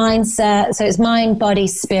advice, mindset. So it's mind, body,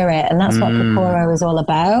 spirit. And that's what Kokoro is all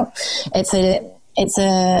about. It's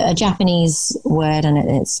a Japanese word, and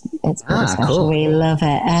it's pretty special. Cool. We love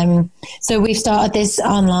it. So we've started this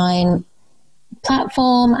online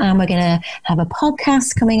platform, and we're going to have a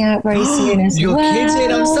podcast coming out very soon as You're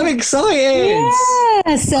kidding. I'm so excited.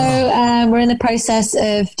 Yeah. So we're in the process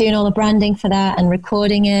of doing all the branding for that and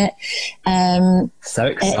recording it. So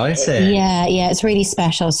exciting. It's really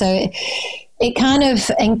special. So it kind of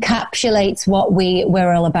encapsulates what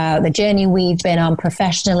we're all about, the journey we've been on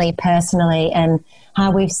professionally, personally, and how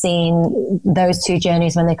we've seen those two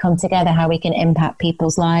journeys when they come together, how we can impact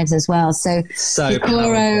people's lives as well. So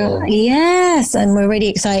powerful. Yes, and we're really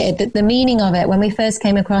excited that the meaning of it, when we first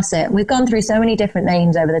came across it, we've gone through so many different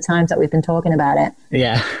names over the times that we've been talking about it.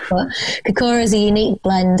 Yeah. But Kokoro is a unique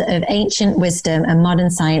blend of ancient wisdom and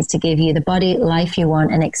modern science to give you the body life you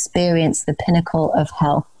want and experience the pinnacle of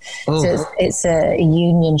health. Oh. So it's a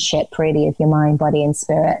unionship, really, of your mind, body, and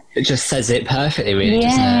spirit. It just says it perfectly, really,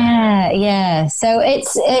 doesn't it? Yeah. So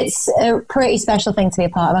it's a pretty special thing to be a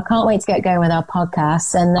part of. I can't wait to get going with our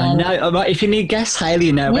podcast. And I know. If you need guests, Hayley,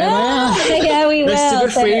 you know where we are. Yeah, we will. Let's do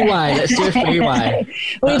a freeway.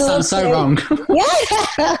 That sounds so wrong.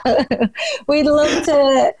 Yeah. We'd love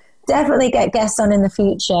to definitely get guests on in the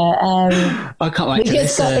future. I can't wait to listen. We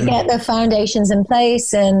just got to get the foundations in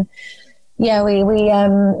place, and we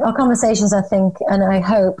our conversations, I think, and I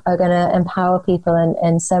hope, are going to empower people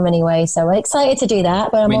in so many ways. So we're excited to do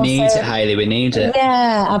that. But we need it, Hayley. We need it.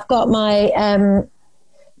 Yeah, I've got my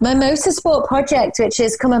my motorsport project, which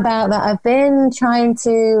has come about, that I've been trying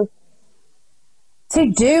to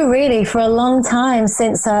do really for a long time,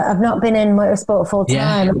 since I've not been in motorsport full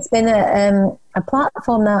time. Yeah. It's been a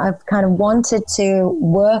platform that I've kind of wanted to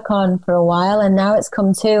work on for a while, and now it's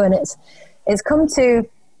come to, and it's come to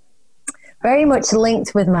very much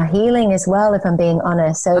linked with my healing as well, if I'm being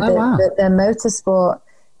honest. So the motorsport,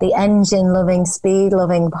 the engine-loving,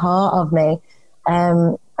 speed-loving part of me,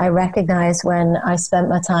 I recognized when I spent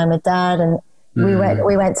my time with Dad, and we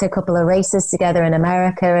went to a couple of races together in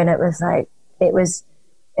America, and it was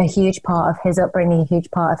a huge part of his upbringing, a huge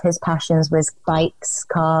part of his passions was bikes,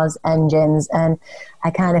 cars, engines, and I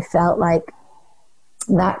kind of felt like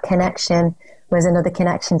that connection was another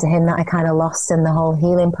connection to him that I kind of lost in the whole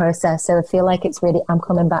healing process. So I feel like I'm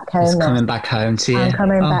coming back home. It's coming back home to you. I'm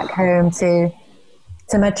coming back home to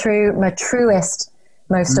my truest,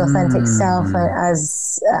 most authentic self,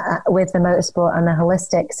 as with the motorsport and the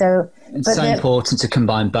holistic. So it's so important to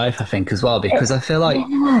combine both, I think, as well, because I feel like,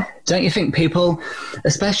 don't you think people,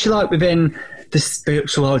 especially like within the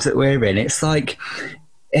spiritual world that we're in, it's like,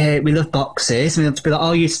 we love boxes, and we love to be like,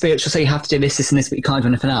 oh, you're spiritual, so you have to do this, this, and this, but you can't do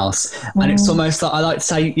anything else. And it's almost like, I like to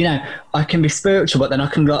say, I can be spiritual, but then I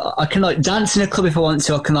can like dance in a club if I want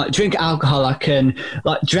to. I can like drink alcohol. I can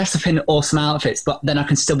like dress up in awesome outfits, but then I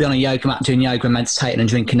can still be on a yoga mat doing yoga and meditating and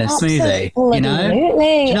drinking a smoothie. Do you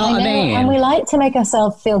know what I mean? And we like to make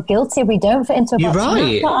ourselves feel guilty if we don't fit into a box. You're right.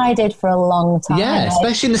 And that's what I did for a long time. Yeah,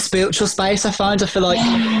 especially in the spiritual space. I feel like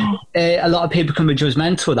a lot of people can be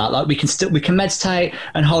judgmental of that. Like we can meditate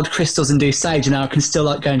and hold crystals and do sage, and I can still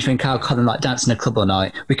like go and drink alcohol and like dance in a club all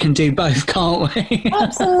night. We can do both, can't we?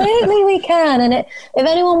 Absolutely, we can. And if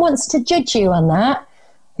anyone wants to judge you on that,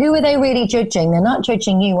 who are they really judging? They're not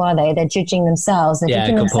judging you, are they? They're judging themselves. They're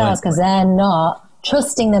judging themselves because they're not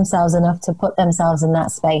trusting themselves enough to put themselves in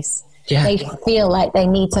that space. Yeah. They feel like they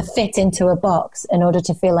need to fit into a box in order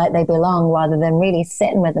to feel like they belong, rather than really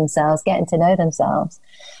sitting with themselves, getting to know themselves.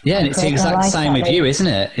 Yeah, and it's the exact same with you, isn't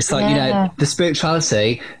it? It's like, the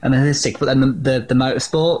spirituality and the holistic, but then the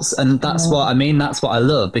motorsports, and that's what I mean. That's what I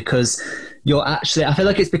love, because you're actually, I feel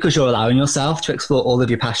like it's because you're allowing yourself to explore all of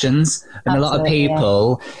your passions. And a lot of Absolutely,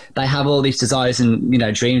 people, they have all these desires and,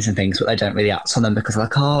 dreams and things, but they don't really act on them because they're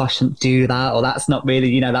like, oh, I shouldn't do that. Or that's not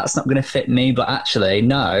really, that's not going to fit me. But actually,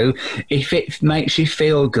 no, if it makes you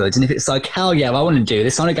feel good and if it's like, hell yeah, I want to do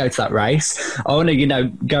this. I want to go to that race. I want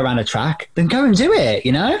to, go around a track, then go and do it,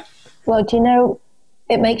 Well, do you know,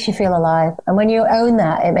 it makes you feel alive. And when you own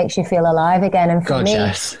that, it makes you feel alive again. And for me,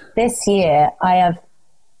 this year, I have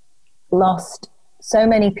lost so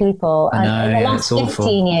many people. And in the last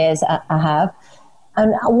 15 years, I have.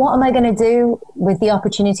 And what am I going to do with the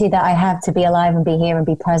opportunity that I have to be alive and be here and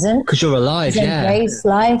be present? Because you're alive, embrace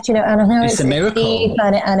life, and I know it's a miracle. Deep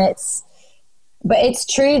but it's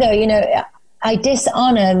true though, I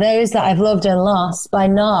dishonor those that I've loved and lost by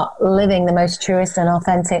not living the most truest and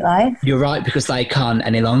authentic life. You're right, because they can't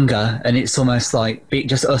any longer. And it's almost like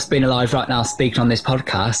just us being alive right now, speaking on this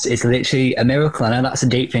podcast, is literally a miracle. I know that's a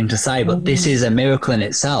deep thing to say, but this is a miracle in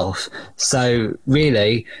itself. So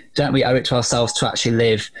really, don't we owe it to ourselves to actually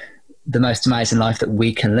live the most amazing life that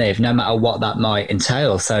we can live, no matter what that might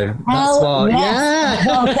entail? So that's what,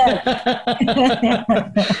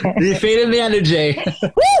 You're feeling the energy.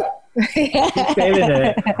 Woo! Feeling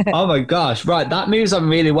it. Oh my gosh, right, that moves on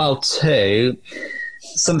really well to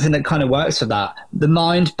something that kind of works for that. The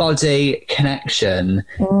mind-body connection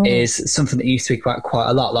is something that you speak about quite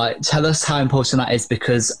a lot. Like, tell us how important that is,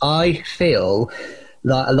 because I feel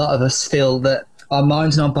like a lot of us feel that our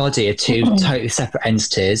mind and our body are two totally separate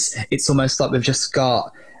entities. It's almost like we've just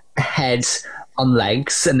got a head on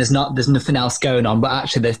legs and there's nothing else going on, but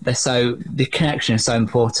actually the connection is so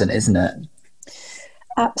important, isn't it?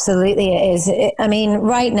 Absolutely, it is. I mean,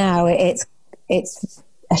 right now it's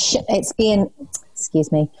being,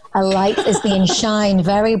 excuse me, a light is being shined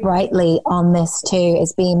very brightly on this too.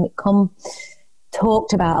 It's being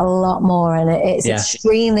talked about a lot more, and it's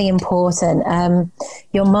extremely important.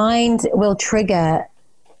 Your mind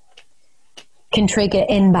can trigger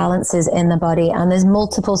imbalances in the body, and there's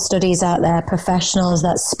multiple studies out there, professionals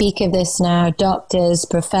that speak of this now, doctors,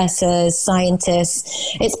 professors,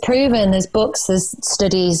 scientists. It's proven, there's books, there's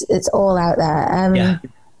studies, it's all out there.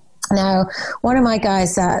 Now, one of my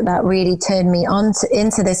guys that really turned me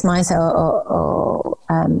into this mindset or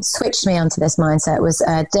switched me onto this mindset was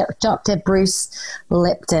Dr. Bruce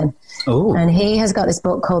Lipton. Ooh. And he has got this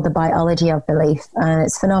book called The Biology of Belief. And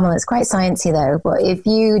it's phenomenal. It's quite sciencey though. But if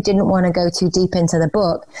you didn't want to go too deep into the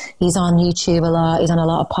book, he's on YouTube a lot. He's on a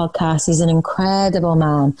lot of podcasts. He's an incredible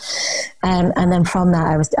man. And then from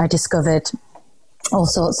that, I discovered all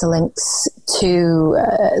sorts of links to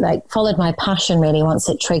followed my passion really once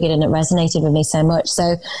it triggered and it resonated with me so much.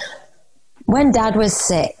 So when Dad was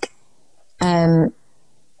sick, I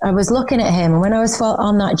was looking at him, and when I was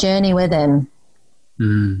on that journey with him,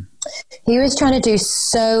 he was trying to do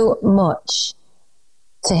so much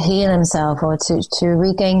to heal himself or to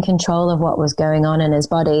regain control of what was going on in his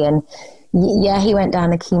body. And he went down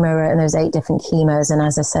the chemo route, and there's 8 different chemos. And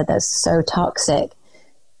as I said, that's so toxic.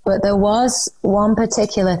 But there was one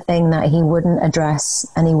particular thing that he wouldn't address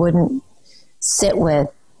and he wouldn't sit with,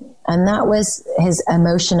 and that was his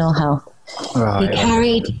emotional health. Right. He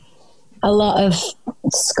carried a lot of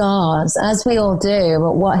scars, as we all do,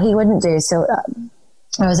 but what he wouldn't do. So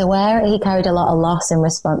I was aware he carried a lot of loss in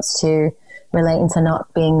response to relating to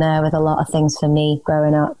not being there with a lot of things for me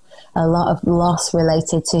growing up. A lot of loss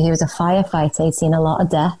related to, he was a firefighter. He'd seen a lot of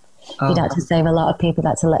death. He'd had to save a lot of people,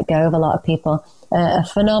 had to let go of a lot of people. A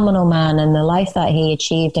phenomenal man, and the life that he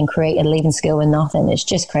achieved and created, leaving school with nothing. It's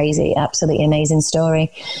just crazy. Absolutely amazing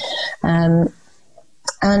story. And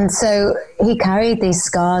so he carried these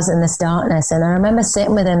scars and this darkness. And I remember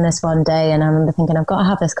sitting with him this one day, and I remember thinking, I've got to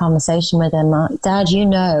have this conversation with him. Dad, you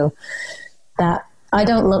know that I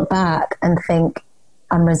don't look back and think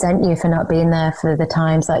and resent you for not being there for the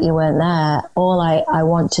times that you weren't there. All I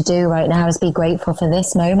want to do right now is be grateful for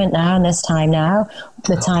this moment now and this time now,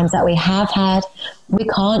 the times that we have had. We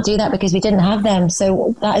can't do that because we didn't have them.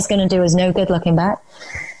 So that is going to do us no good looking back.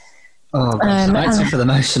 Oh, gosh, I feel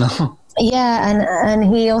emotional. Yeah, and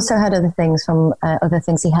he also had other things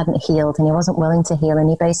he hadn't healed, and he wasn't willing to heal. And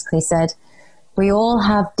he basically said, we all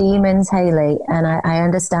have demons, Hayley, and I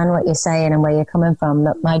understand what you're saying and where you're coming from.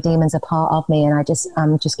 That my demons are part of me, and I'm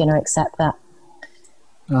just going to accept that.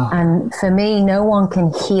 Oh. And for me, no one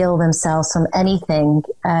can heal themselves from anything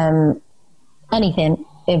if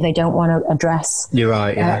they don't want to address. You're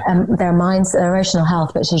right. Yeah. Their minds, their emotional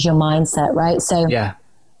health, which is your mindset, right? So yeah.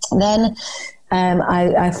 Then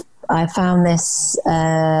I found this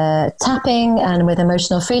tapping and with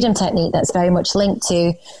emotional freedom technique that's very much linked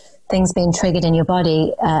to things being triggered in your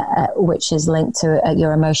body, which is linked to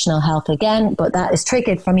your emotional health again, but that is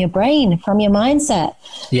triggered from your brain, from your mindset.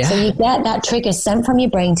 Yeah. So you get that trigger sent from your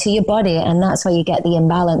brain to your body, and that's where you get the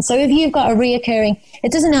imbalance. So if you've got a reoccurring,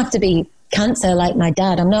 it doesn't have to be cancer like my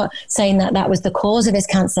dad. I'm not saying that that was the cause of his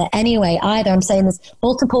cancer anyway either. I'm saying there's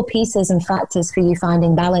multiple pieces and factors for you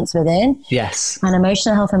finding balance within. Yes. And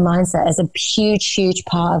emotional health and mindset is a huge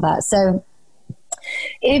part of that. So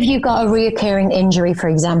if you've got a reoccurring injury, for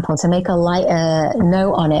example, to make a lighter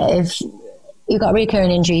note on it, if you've got a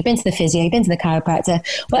reoccurring injury, you've been to the physio, you've been to the chiropractor,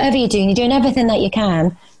 whatever you're doing everything that you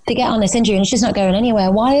can to get on this injury, and it's just not going anywhere.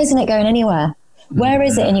 Why isn't it going anywhere? Where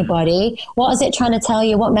is it in your body? What is it trying to tell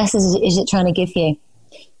you? What message is it trying to give you?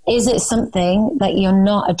 Is it something that you're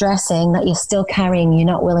not addressing, that you're still carrying, you're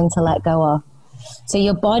not willing to let go of? So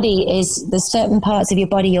your body is, there's certain parts of your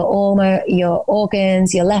body, your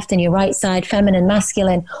organs, your left and your right side, feminine,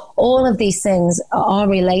 masculine, all of these things are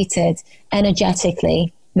related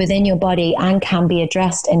energetically within your body and can be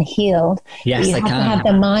addressed and healed. Yes, you have to have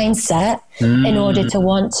the mindset in order to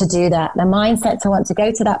want to do that. The mindset to want to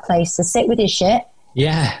go to that place, to sit with your shit,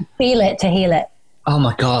 feel it, to heal it. Oh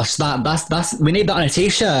my gosh, that's we need that on a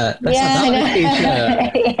t-shirt. Let's have that on a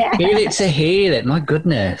t-shirt. Yeah. Feel it to heal it. My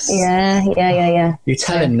goodness. Yeah. You're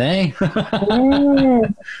telling me.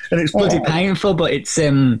 And it's bloody painful, but it's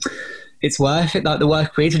worth it. Like the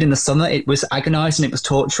work we did in the summer, it was agonizing, it was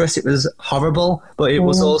torturous, it was horrible, but it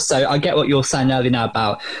was also, I get what you're saying earlier now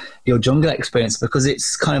about your jungle experience, because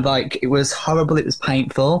it's kind of like, it was horrible, it was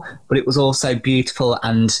painful, but it was also beautiful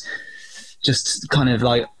and just kind of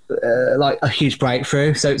like a huge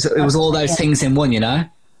breakthrough. So it was all those things in one, you know?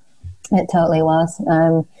 It totally was.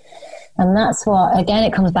 And that's what, again,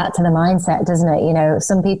 it comes back to the mindset, doesn't it? You know,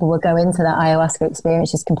 some people will go into that ayahuasca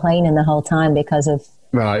experience just complaining the whole time because of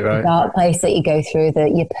the dark place that you go through,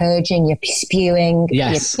 that you're purging, you're spewing,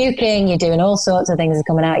 you're puking, you're doing all sorts of things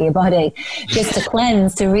coming out of your body just to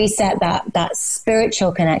cleanse, to reset that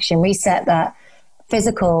spiritual connection, reset that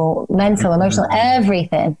physical, mental, emotional,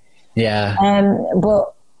 everything. Yeah.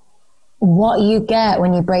 But what you get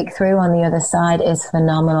when you break through on the other side is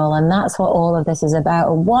phenomenal. And that's what all of this is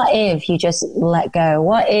about. What if you just let go?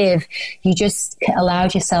 What if you just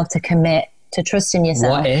allowed yourself to commit, to trust in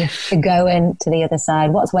yourself, what if? To go into the other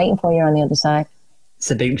side? What's waiting for you on the other side?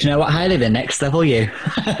 So do you know what, Hayley, the next level you?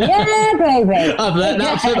 Yeah, baby. I've learned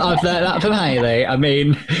that from Hayley. I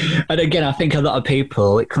mean, and again, I think a lot of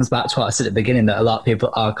people, it comes back to what I said at the beginning, that a lot of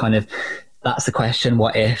people are kind of, that's the question,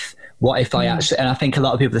 what if? What if I actually, and I think a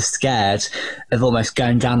lot of people are scared of almost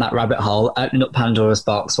going down that rabbit hole, opening up Pandora's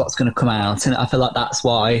box, what's going to come out. And I feel like that's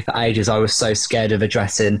why for ages I was so scared of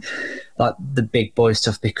addressing like the big boy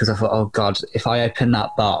stuff, because I thought, oh God, if I open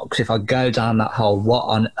that box, if I go down that hole, what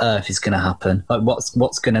on earth is going to happen? Like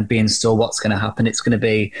what's going to be in store? What's going to happen? It's going to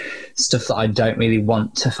be stuff that I don't really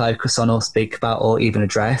want to focus on or speak about or even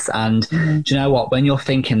address. And do you know what? When you're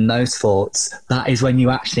thinking those thoughts, that is when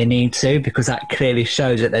you actually need to, because that clearly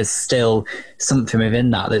shows that there's still something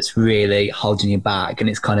within that that's really holding you back, and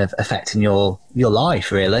it's kind of affecting your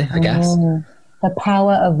life, really, I guess. The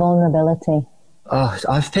power of vulnerability. Oh,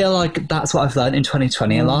 I feel like that's what I've learned in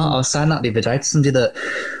 2020 a lot. I was saying that the other day to somebody, that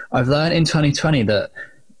I've learned in 2020 that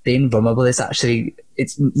being vulnerable is actually,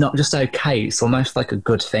 it's not just okay, it's almost like a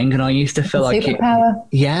good thing. And I used to feel like superpower.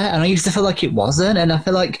 And I used to feel like it wasn't. And I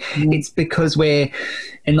feel like it's because we're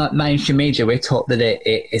in like mainstream media, we're taught that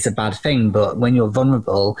it is a bad thing. But when you're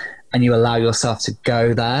vulnerable and you allow yourself to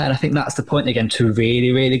go there, and I think that's the point again, to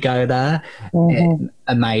really, really go there,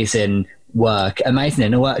 amazing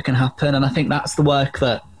inner work can happen. And I think that's the work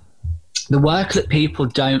that people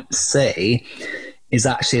don't see is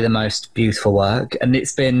actually the most beautiful work. And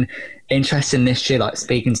it's been interesting this year, like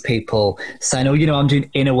speaking to people saying, oh, you know, I'm doing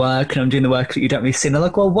inner work and I'm doing the work that you don't really see. And they're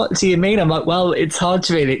like, well, what do you mean? I'm like, well, it's hard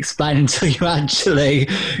to really explain until you actually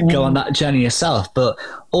go on that journey yourself. But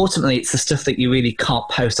ultimately it's the stuff that you really can't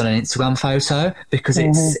post on an Instagram photo, because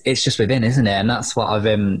it's just within, isn't it? And that's what I've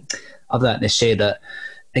learned this year, that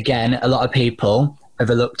again, a lot of people are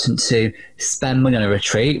reluctant to spend money on a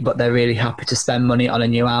retreat, but they're really happy to spend money on a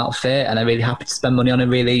new outfit, and they're really happy to spend money on a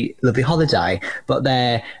really lovely holiday, but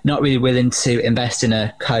they're not really willing to invest in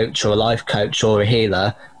a coach or a life coach or a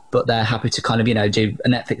healer, but they're happy to kind of, you know, do a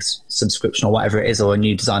Netflix subscription or whatever it is, or a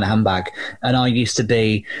new designer handbag. And I used to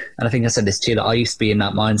be, and I think I said this to you, that I used to be in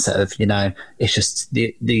that mindset of, you know, it's just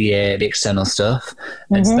the external stuff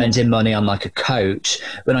and spending money on like a coach.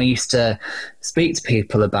 When I used to speak to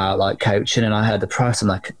people about like coaching and I heard the price, I'm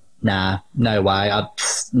like, nah, no way.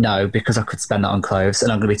 No, because I could spend that on clothes,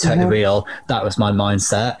 and I'm going to be totally real. That was my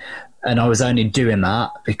mindset. And I was only doing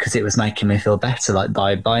that because it was making me feel better, like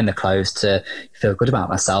by buying the clothes to feel good about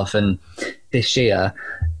myself. And this year,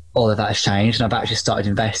 all of that has changed, and I've actually started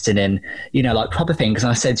investing in, you know, like proper things.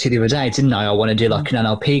 And I said to you the other day, didn't I want to do like an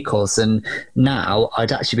NLP course, and now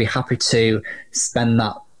I'd actually be happy to spend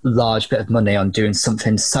that large bit of money on doing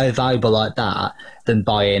something so valuable like that than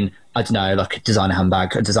buying, I don't know, like a designer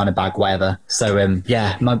handbag, a designer bag, whatever. So I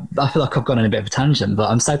feel like I've gone on a bit of a tangent, but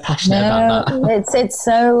I'm so passionate about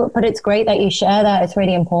that. But it's great that you share that. It's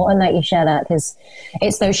really important that you share that, because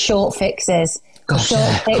it's those short fixes. Gosh,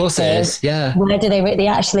 of course it is. Yeah. Where do they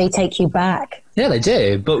actually take you back? Yeah, they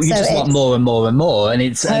do, but you just want more and more and more, and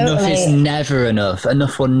it's totally. Enough is never enough.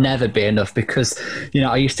 Enough will never be enough, because, you know,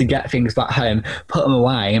 I used to get things back home, put them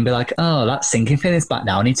away, and be like, oh, that sinking feeling's back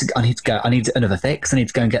now. I need another fix. I need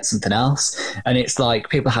to go and get something else. And it's like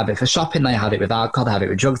people have it for shopping, they have it with alcohol, they have it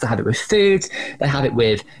with drugs, they have it with food, they have it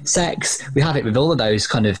with sex. We have it with all of those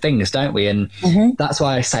kind of things, don't we? And that's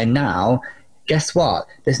why I say now, guess what?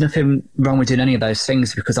 There's nothing wrong with doing any of those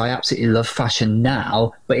things, because I absolutely love fashion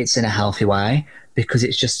now, but it's in a healthy way, because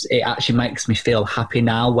it actually makes me feel happy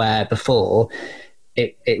now, where before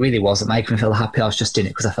it really wasn't making me feel happy. I was just doing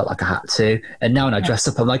it because I felt like I had to. And now when I dress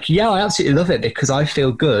up, I'm like, yeah, I absolutely love it, because I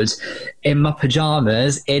feel good in my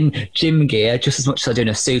pajamas, in gym gear, just as much as I do in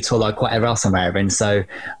a suit or like whatever else I'm wearing. So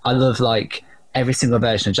I love like every single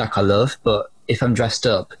version of Jack I love, but if I'm dressed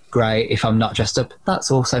up, great. If I'm not dressed up, that's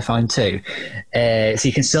also fine too. So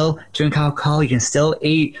you can still drink alcohol, you can still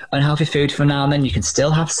eat unhealthy food from now and then, you can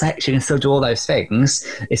still have sex, you can still do all those things.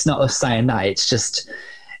 It's not us saying that,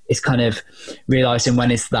 it's kind of realising when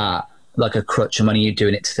is that like a crutch and when are you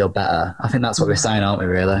doing it to feel better. I think that's what we're saying, aren't we,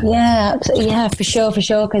 really? Yeah, yeah, for sure,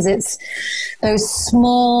 because it's those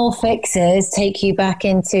small fixes take you back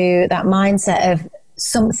into that mindset of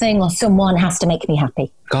something or someone has to make me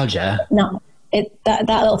happy. God, yeah. No. That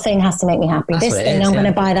little thing has to make me happy. That's this thing, I'm going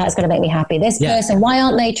to buy that, it's going to make me happy. This person, why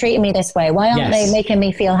aren't they treating me this way? Why aren't they making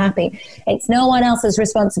me feel happy? It's no one else's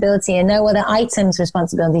responsibility and no other item's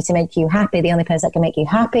responsibility to make you happy. The only person that can make you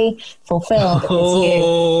happy,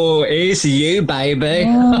 fulfilled, is you, baby.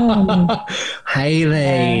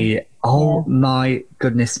 Hayley. My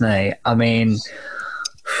goodness me. I mean,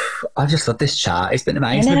 I just love this chat. It's been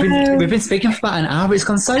amazing. We've been speaking for about an hour. It's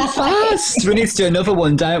gone so fast. We need to do another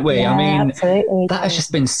one, don't we? Yeah, I mean, absolutely. That has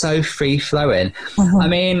just been so free flowing. I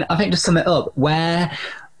mean, I think to sum it up, where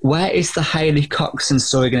is the Hayley Coxon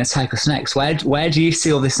story going to take us next? Where do you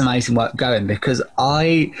see all this amazing work going? Because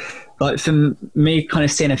for me, kind of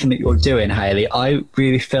seeing everything that you're doing, Hayley, I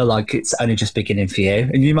really feel like it's only just beginning for you.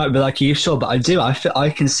 And you might be like, are you sure? But I do. I feel I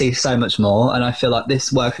can see so much more. And I feel like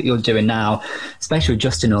this work that you're doing now, especially with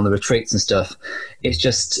Justin on the retreats and stuff,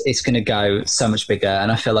 it's going to go so much bigger.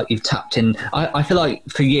 And I feel like you've tapped in. I feel like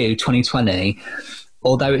for you, 2020,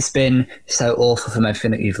 although it's been so awful from everything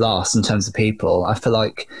that you've lost in terms of people, I feel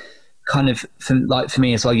like kind of for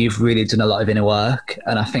me as well, you've really done a lot of inner work,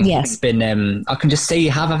 and I think it's been I can just see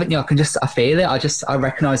you have, haven't you? I feel it. I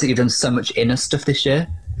recognize that you've done so much inner stuff this year.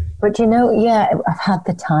 But I've had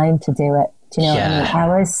the time to do it. Do you know what I mean?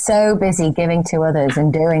 I was so busy giving to others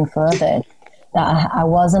and doing for others that I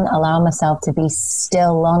wasn't allowing myself to be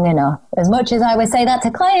still long enough, as much as I would say that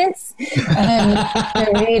to clients,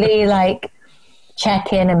 to really like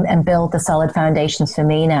check in and build the solid foundations for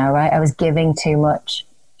me now, right? I was giving too much.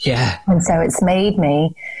 Yeah. And so it's made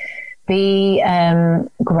me be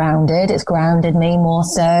grounded. It's grounded me more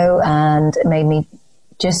so, and it made me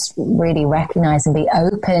just really recognize and be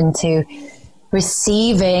open to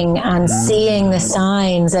receiving and seeing the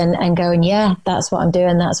signs and going, yeah, that's what I'm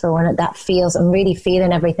doing. That's what that feels. I'm really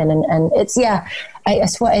feeling everything. And it's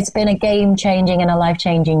been a game changing and a life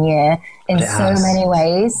changing year in so many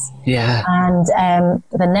ways. Yeah. And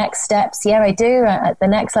the next steps, I do. The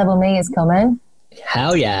next level me is coming.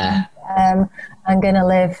 Hell yeah. I'm going to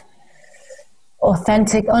live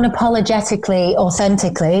unapologetically,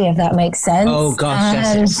 authentically, if that makes sense. Oh gosh,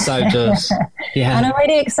 yes, it so does. Yeah. And I'm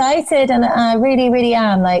really excited, and I really, really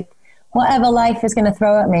am. Like, whatever life is going to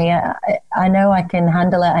throw at me, I know I can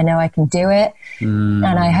handle it. I know I can do it. And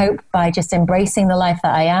I hope by just embracing the life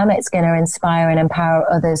that I am, it's going to inspire and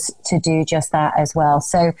empower others to do just that as well.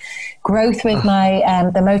 So growth with my,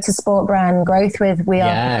 the motorsport brand, growth with We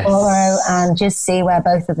Are Poro, and just see where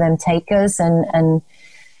both of them take us. And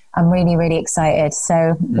I'm really, really excited.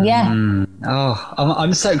 So, yeah.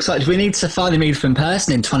 I'm so excited. We need to finally meet in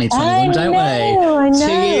person in 2021, don't we? I know.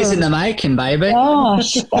 2 years in the making, baby.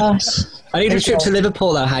 Gosh. I need a trip to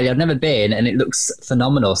Liverpool, though, Hayley. I've never been, and it looks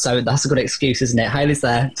phenomenal. So that's a good excuse, isn't it? Hayley's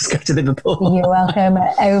there. Just go to Liverpool. You're welcome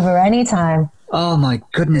over anytime. Oh, my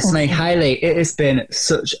goodness me. Hayley, it has been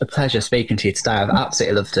such a pleasure speaking to you today. I've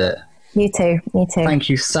absolutely loved it. You too. Me too. Thank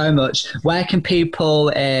you so much. Where can people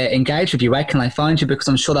engage with you? Where can I find you? Because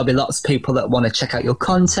I'm sure there'll be lots of people that want to check out your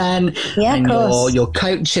content and your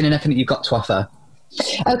coaching and everything that you've got to offer.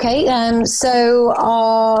 Okay.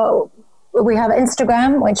 So we have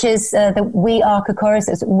Instagram, which is the We Are Kokoro.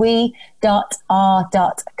 So it's we.r.kokoro,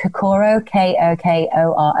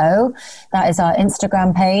 Kokoro. That is our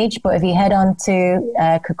Instagram page. But if you head on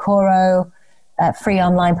to Kokoro free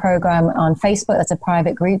online program on Facebook, that's a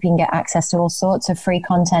private group. You can get access to all sorts of free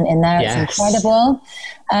content in there. Yes. It's incredible.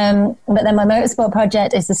 But then my motorsport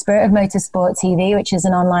project is the Spirit of Motorsport TV, which is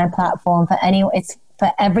an online platform for anyone. It's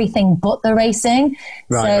for everything but the racing.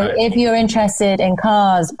 Right. If you're interested in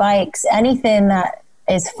cars, bikes, anything that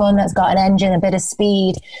is fun, that's got an engine, a bit of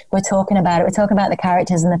speed, we're talking about it. We're talking about the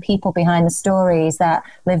characters and the people behind the stories that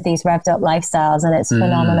live these revved up lifestyles, and it's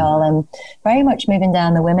phenomenal, and very much moving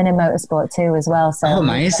down the women in motorsport too as well. So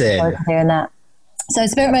amazing. Hearing that. So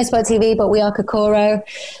Spirit Motorsport TV, but We Are Kokoro.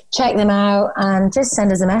 Check them out and just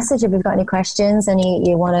send us a message if you've got any questions and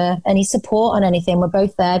you want any support on anything. We're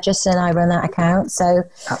both there. Justin and I run that account. So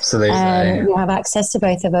absolutely, you have access to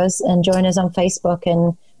both of us, and join us on Facebook.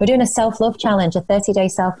 And we're doing a self-love challenge, a 30-day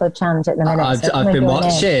self-love challenge at the minute. I've been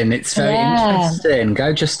watching. It's very interesting.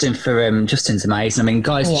 Go Justin for Justin's amazing. I mean,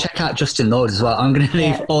 guys, check out Justin Lord as well. I'm going to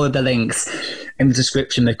leave all of the links in the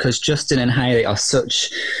description, because Justin and Hayley are such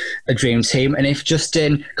a dream team. And if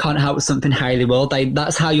Justin can't help with something, Hayley will.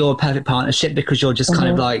 That's how you're a perfect partnership, because you're just kind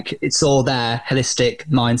of like, it's all there, holistic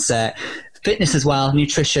mindset, fitness as well,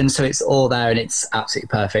 nutrition, so it's all there and it's absolutely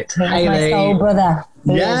perfect. Hayley, my soul brother.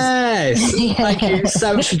 Yes. Thank you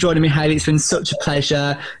so much for joining me, Hayley. It's been such a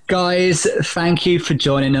pleasure. Guys, thank you for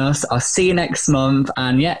joining us. I'll see you next month,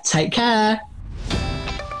 and take care.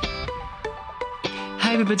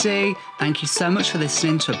 Hey everybody, thank you so much for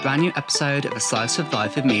listening to a brand new episode of A Slice of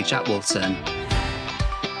Life with me, Jack Walton.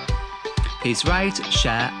 Please rate,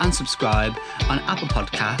 share and subscribe on Apple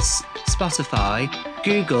Podcasts, Spotify,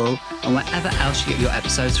 Google and wherever else you get your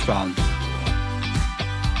episodes from.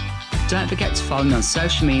 Don't forget to follow me on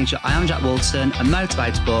social media. I am Jack Walton, a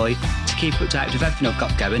motivated boy, to keep up to date with everything I've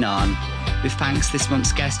got going on. With thanks to this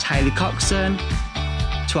month's guest Hayley Coxon,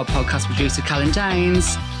 to our podcast producer Callum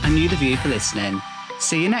Danes, and you the viewer for listening.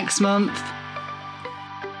 See you next month.